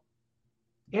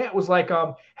 It was like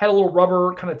had a little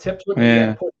rubber kind of tip to it.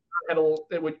 Yeah.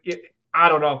 I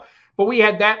don't know, but we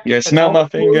had that. Yeah, smell my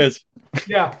fingers.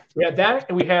 Yeah, we had that,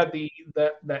 and we had the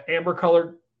amber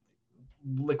colored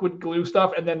liquid glue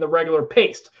stuff, and then the regular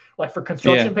paste, like for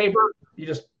construction paper. You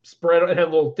just spread it. Had a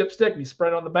little dipstick. You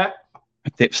spread it on the back.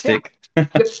 Dipstick. Yeah.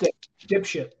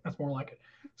 Dipshit. That's more like it.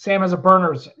 Sam has a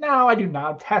burner. No, I do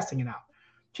not. I'm testing it out.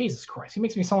 Jesus Christ, he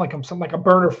makes me sound like I'm something like a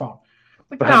burner phone.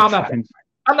 Like, no, I'm not.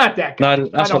 I'm not that guy. No,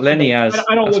 that's what Lenny has.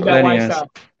 I don't live that lifestyle.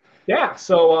 Yeah.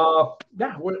 So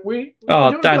we.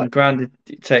 Dan, Grounded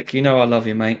Tech. You know I love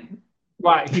you, mate.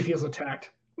 Right. He feels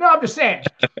attacked. No, I'm just saying.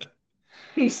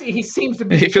 He seems to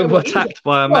be. He feels attacked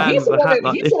by a man with a hat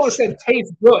like this. He's the one that said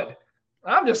tastes good.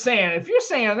 I'm just saying, if you're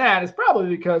saying that, it's probably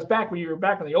because back when you were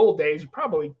back in the old days, you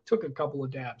probably took a couple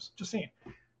of dabs. Just saying.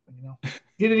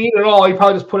 He didn't eat it at all. He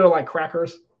probably just put it on like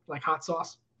crackers, like hot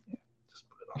sauce. Yeah, just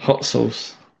put it on. Hot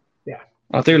sauce. Yeah.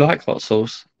 I do like hot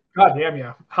sauce. God damn,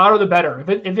 yeah. Hotter the better.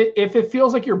 If it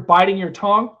feels like you're biting your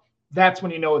tongue, that's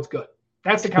when you know it's good.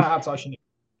 That's the kind of hot sauce you need.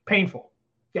 Painful.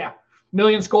 Yeah.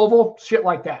 Million Scoville, shit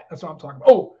like that. That's what I'm talking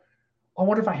about. Oh, I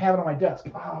wonder if I have it on my desk.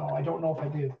 Oh, I don't know if I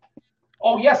do.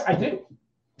 Oh, yes, I do.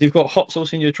 You've got hot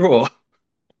sauce in your drawer?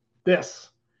 This.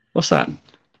 What's that?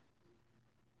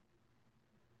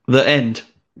 The End.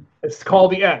 It's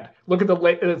called The End. Look at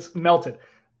it's melted.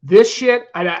 This shit,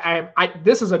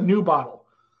 this is a new bottle.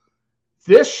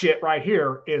 This shit right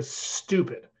here is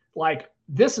stupid. Like,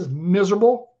 this is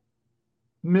miserable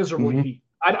heat.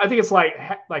 I think it's like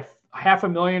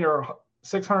 500,000 or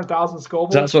 600,000 Scoville.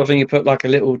 That's sort of thing. You put like a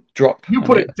little drop. You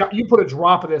put a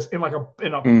drop of this in like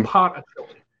a pot of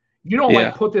chili. You don't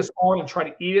like put this on and try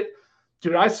to eat it,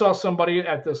 dude. I saw somebody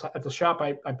at the shop.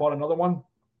 I bought another one,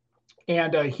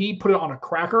 and he put it on a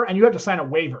cracker, and you have to sign a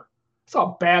waiver. That's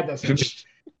how bad this is.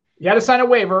 You had to sign a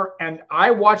waiver, and I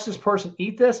watched this person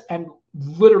eat this and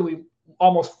literally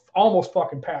almost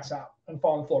fucking pass out and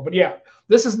fall on the floor. But yeah,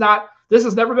 this has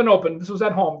never been opened. This was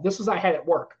at home. I had at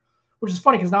work. which is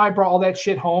funny because now I brought all that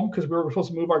shit home because we were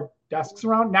supposed to move our desks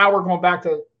around. Now we're going back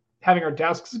to having our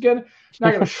desks again. Now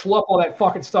I got to schlep all that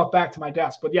fucking stuff back to my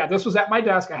desk. But yeah, this was at my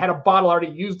desk. I had a bottle, I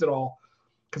already used it all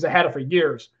because I had it for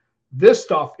years. This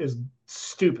stuff is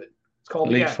stupid. It's called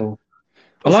lethal.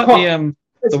 I like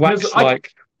the wax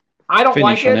like. I don't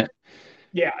finish like on it.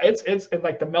 Yeah, it's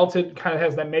like the melted kind of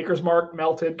has that Maker's Mark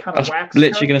melted kind of wax.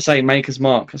 Literally going to say Maker's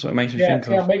Mark. That's what it makes me think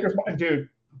of. Yeah, Maker's Mark, dude.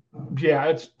 Yeah,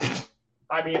 it's.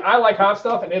 I mean, I like hot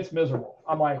stuff and it's miserable.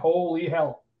 I'm like, holy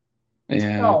hell.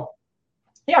 Yeah. Oh,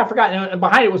 yeah, I forgot. And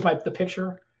behind it was the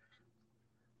picture.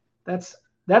 That's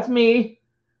me.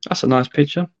 That's a nice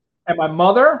picture. And my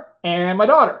mother and my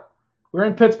daughter. We're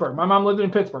in Pittsburgh. My mom lived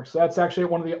in Pittsburgh, so that's actually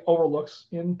one of the overlooks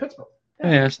in Pittsburgh.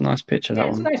 Yeah, it's a nice picture. That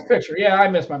it's one. It's a nice picture. Yeah, I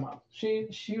miss my mom. She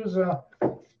was had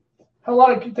a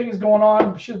lot of things going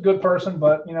on. She's a good person,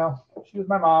 but she was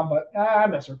my mom. But I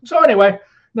miss her. So anyway,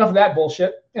 enough of that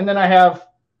bullshit. And then I have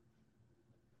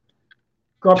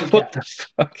Grumpy Cat. What the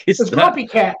fuck is that? Grumpy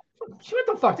Cat. What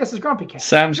the fuck? This is Grumpy Cat.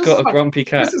 Sam's got a Grumpy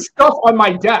Cat. This is stuff on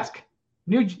my desk.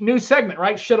 New segment,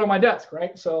 right? Shit on my desk,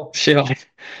 right? So shit on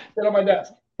my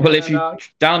desk. Well, if you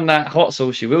down that hot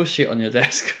sauce, you will shit on your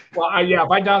desk. Well, if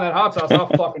I down that hot sauce, I'll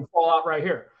fucking fall out right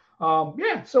here.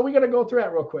 So we got to go through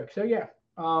that real quick. So yeah,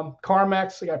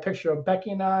 Carmex. I got a picture of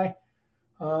Becky and I.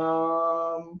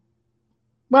 Well,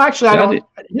 actually, I don't.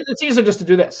 It's easier just to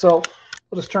do this. So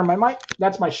I'll just turn my mic.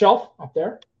 That's my shelf up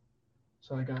there.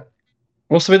 So I got.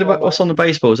 What's on the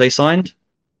baseballs? They signed?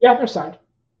 Yeah, they're signed.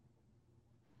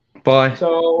 Bye.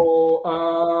 So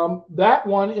that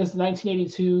one is the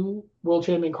 1982 World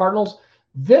Champion Cardinals.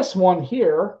 This one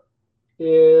here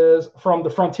is from the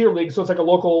Frontier League, so it's like a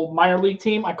local minor league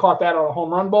team. I caught that on a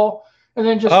home run ball, and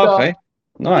then just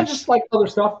nice, just like other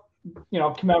stuff,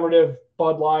 commemorative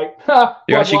Bud Light.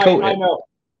 You actually caught it? I know.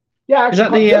 Yeah,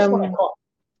 actually, is that the one I caught.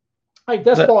 Like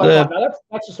this ball I caught. Now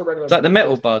that's just a regular. Is that the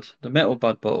metal Bud? The metal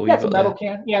Bud bottle? Yeah, it's a metal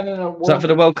can. Yeah, is that for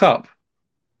the World Cup?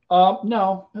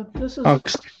 No, this is.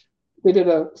 They did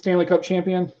a Stanley Cup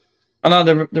champion. Oh no,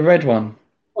 the red one.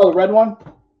 Oh, the red one.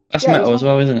 That's metal as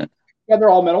well, isn't it? Yeah, they're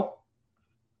all metal.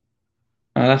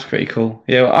 Oh, that's pretty cool.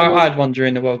 Yeah, I had one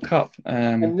during the World Cup.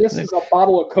 And this is a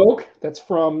bottle of Coke that's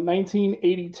from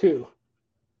 1982.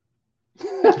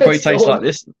 Probably tastes like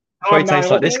this. Probably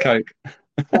tastes like this Coke.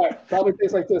 Right, probably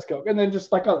tastes like this Coke, and then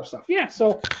just like other stuff. Yeah,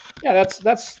 so yeah,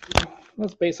 that's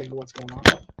basically what's going on.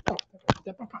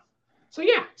 So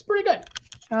yeah, it's pretty good.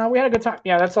 We had a good time.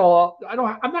 Yeah, that's all.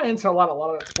 I'm not into a lot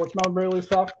of that sports memorabilia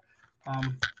stuff.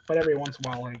 But every once in a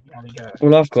while, they get.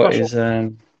 All I've got is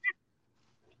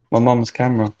my mum's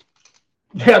camera.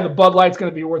 Yeah, the Bud Light's going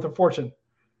to be worth a fortune.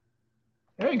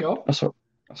 There you go. That's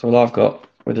all I've got.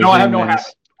 I have no habit.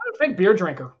 I'm a big beer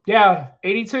drinker. Yeah,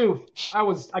 82. I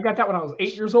got that when I was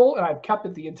 8 years old, and I've kept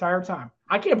it the entire time.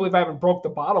 I can't believe I haven't broke the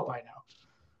bottle by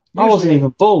now. I wasn't even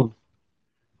born.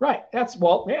 Right. I was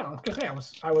gonna say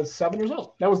I was 7 years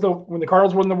old. That was when the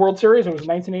Cardinals won the World Series. It was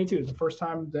 1982. It was the first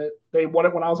time that they won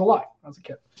it when I was alive. I was a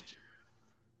kid.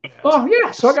 Oh yeah.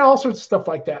 So I got all sorts of stuff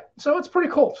like that. So it's pretty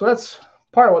cool. So that's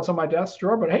part of what's on my desk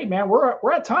drawer. But hey, man,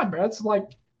 we're at time, man. It's like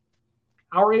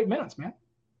hour 8 minutes, man.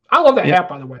 I love that hat,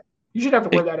 by the way. You should have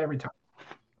to wear that every time.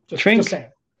 Just saying.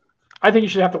 I think you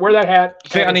should have to wear that hat. I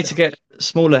think I need to get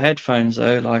smaller headphones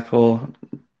though,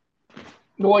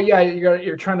 Well, yeah,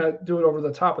 you're trying to do it over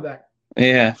the top of that.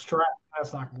 Yeah. Strap.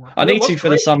 That's not gonna work. I need to for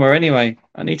the summer anyway.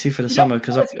 I need to for the summer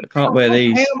because I can't wear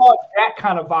these. That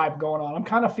kind of vibe going on. I'm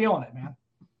kind of feeling it, man.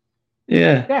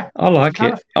 Yeah. I like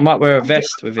it. I might wear a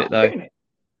vest with it though.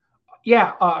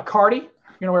 Yeah, a cardi. You're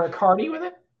gonna wear a cardi with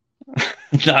it?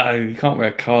 No, you can't wear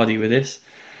a cardi with this.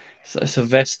 It's a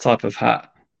vest type of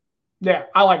hat. Yeah,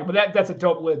 I like it, but that's a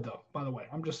dope lid though. By the way,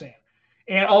 I'm just saying.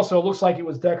 And also, it looks like it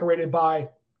was decorated by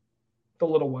the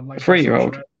little one, like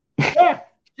 3-year-old. Yeah,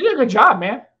 you did a good job,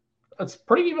 man. It's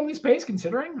pretty evenly spaced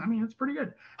considering. I mean, it's pretty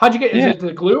good. How'd you get? Is it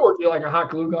the glue, or do you like a hot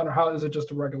glue gun, or how is it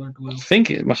just a regular glue? I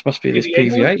think it must be this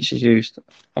PVH she used.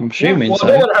 I'm assuming. Well,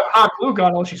 they would have a hot glue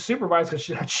gun unless you supervise because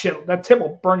that tip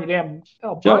will burn you damn.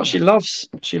 She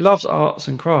loves arts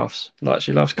and crafts. Like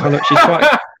she loves color. She's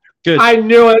quite good. I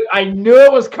knew it. I knew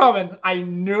it was coming.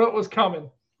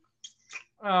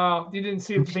 You didn't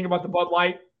see the thing about the Bud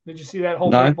Light? Did you see that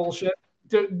whole bullshit?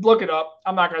 Dude, look it up.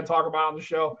 I'm not going to talk about it on the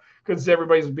show because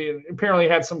everybody's apparently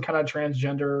had some kind of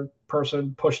transgender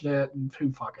person pushing it, and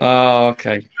who fucking. Oh,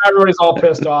 okay. Everybody's all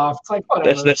pissed off. It's like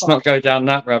whatever. Let's not go down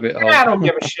that rabbit hole. I don't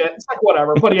give a shit. It's like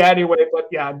whatever. But yeah, anyway. But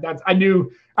yeah, I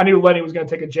knew Lenny was going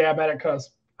to take a jab at it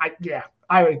because I get it.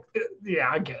 I would.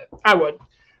 Yeah,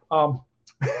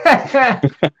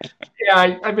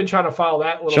 I've been trying to follow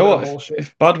that little bit of bullshit.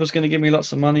 If Bud was going to give me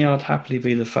lots of money, I'd happily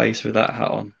be the face with that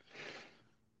hat on.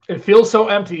 It feels so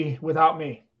empty without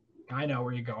me. I know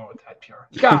where you're going with that, Pure.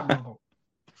 God,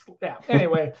 yeah.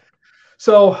 Anyway,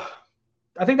 so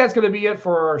I think that's going to be it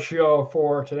for our show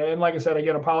for today. And like I said,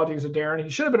 again, apologies to Darren. He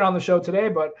should have been on the show today,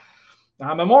 but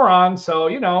I'm a moron. So,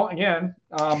 again,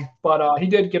 but he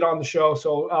did get on the show.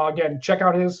 So, again, check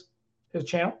out his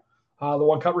channel, the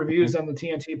One Cut Reviews and the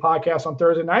TNT podcast on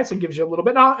Thursday nights. It gives you a little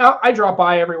bit. Now, I drop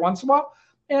by every once in a while,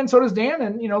 and so does Dan,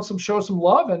 and, show some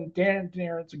love. And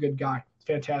Darren's a good guy. It's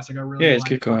fantastic. I really he's a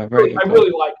good guy. I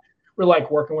really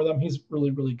like working with him. He's really,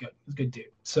 really good. He's a good dude.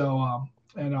 So,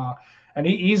 and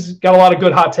he's got a lot of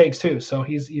good hot takes too. So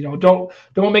he's, don't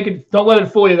let it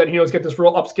fool you that he's got this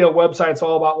real upscale website. It's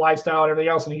all about lifestyle and everything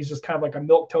else. And he's just kind of like a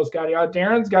milquetoast guy.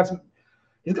 Darren's got some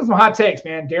hot takes,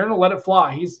 man. Darren will let it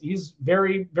fly. He's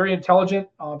very, very intelligent,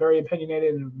 very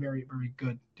opinionated, and very, very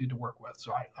good dude to work with.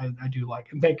 So I do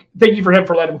like him. Thank you for him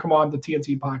for letting him come on the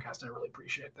TNT podcast. I really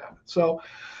appreciate that. So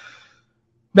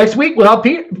next week we'll have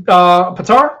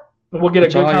Patar. We'll get a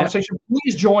good conversation. Yeah.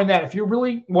 Please join that if you're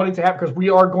really wanting to have, because we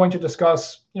are going to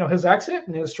discuss, his exit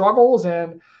and his struggles,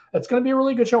 and it's going to be a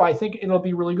really good show. I think it'll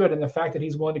be really good, and the fact that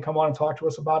he's willing to come on and talk to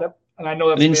us about it. And I know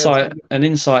that's an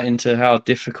insight into how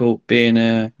difficult being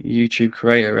a YouTube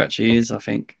creator actually is. I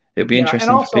think it'll be interesting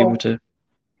for people to.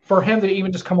 For him to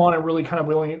even just come on and really kind of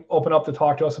willing open up to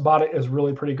talk to us about it is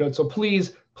really pretty good. So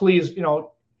please,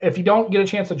 if you don't get a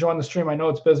chance to join the stream, I know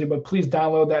it's busy, but please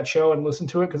download that show and listen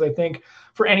to it, because I think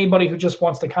for anybody who just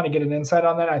wants to kind of get an insight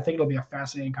on that, I think it'll be a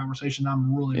fascinating conversation.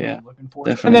 I'm really looking forward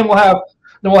to it. And then we'll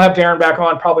have Darren back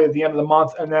on probably at the end of the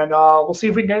month, and then we'll see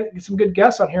if we can get some good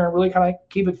guests on here and really kind of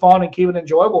keep it fun and keep it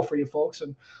enjoyable for you folks.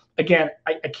 And again,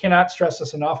 I cannot stress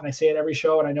this enough, and I say it every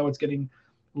show, and I know it's getting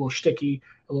a little shticky,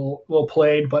 a little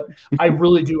played, but I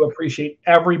really do appreciate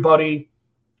everybody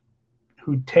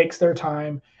who takes their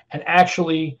time and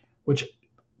actually, which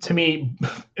to me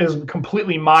is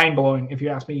completely mind-blowing, if you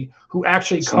ask me, who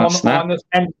actually come on this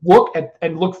and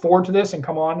look forward to this and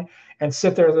come on and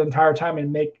sit there the entire time and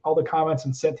make all the comments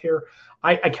and sit here.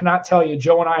 I cannot tell you,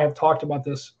 Joe and I have talked about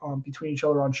this between each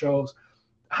other on shows,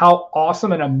 how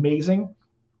awesome and amazing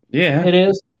it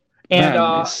is. And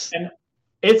and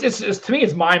it's to me,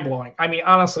 it's mind-blowing. I mean,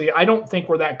 honestly, I don't think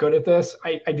we're that good at this.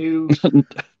 I do.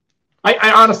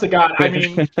 I honest to God, I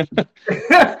mean,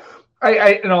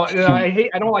 I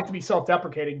don't like to be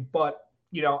self-deprecating, but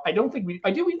I don't think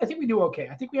I think we do okay.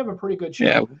 I think we have a pretty good show.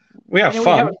 Yeah, we have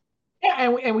fun.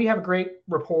 And we have a great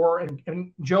rapport.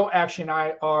 And Joe actually and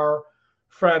I are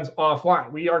friends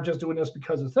offline. We aren't just doing this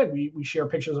because of the thing. We share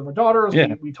pictures of our daughters.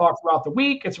 Yeah. We talk throughout the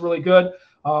week. It's really good.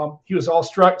 He was all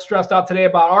stressed out today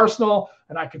about Arsenal,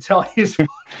 and I could tell he's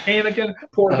panicking.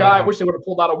 Poor guy. I wish they would have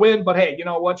pulled out a win, but hey, you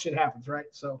know what? Shit happens, right?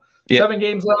 So 7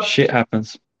 games left. Shit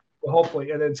happens. Well,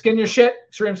 hopefully. And then skin your shit,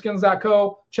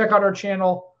 extremeskins.co. Check out our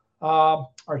channel. Our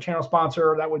channel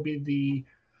sponsor, that would be the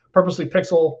Purposely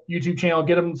Pixel YouTube channel.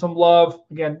 Get him some love.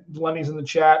 Again, Lenny's in the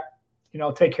chat.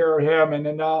 Take care of him. And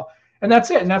then and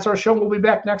that's it. And that's our show. We'll be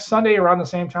back next Sunday around the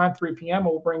same time, 3 p.m.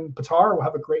 We'll bring Patar. We'll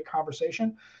have a great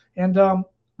conversation. And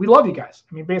we love you guys.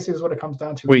 I mean, basically is what it comes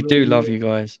down to. We do love you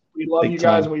guys. We love you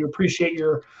guys, and we appreciate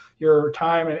your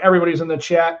time. And everybody's in the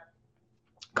chat.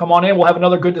 Come on in. We'll have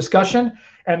another good discussion.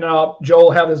 And Joe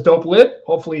will have his dope lid.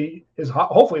 Hopefully his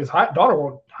daughter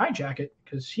won't hijack it,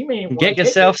 because she may get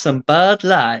yourself some Bud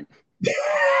Light.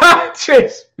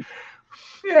 Jeez.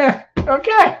 Yeah.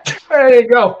 Okay. There you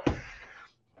go.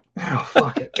 Oh,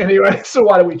 fuck it. Anyway, so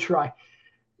why do we try?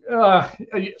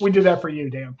 We did that for you,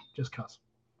 damn. Just cuss.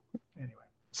 Anyway,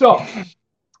 so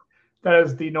that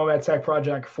is the Nomad Tech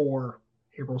Project for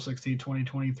April 16,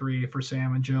 2023 for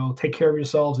Sam and Joe. Take care of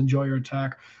yourselves. Enjoy your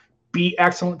tech. Be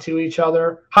excellent to each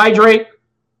other. Hydrate.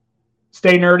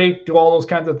 Stay nerdy. Do all those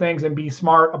kinds of things, and be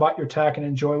smart about your tech and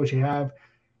enjoy what you have.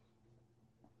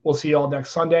 We'll see you all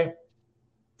next Sunday.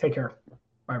 Take care.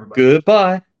 Bye, everybody.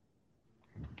 Goodbye.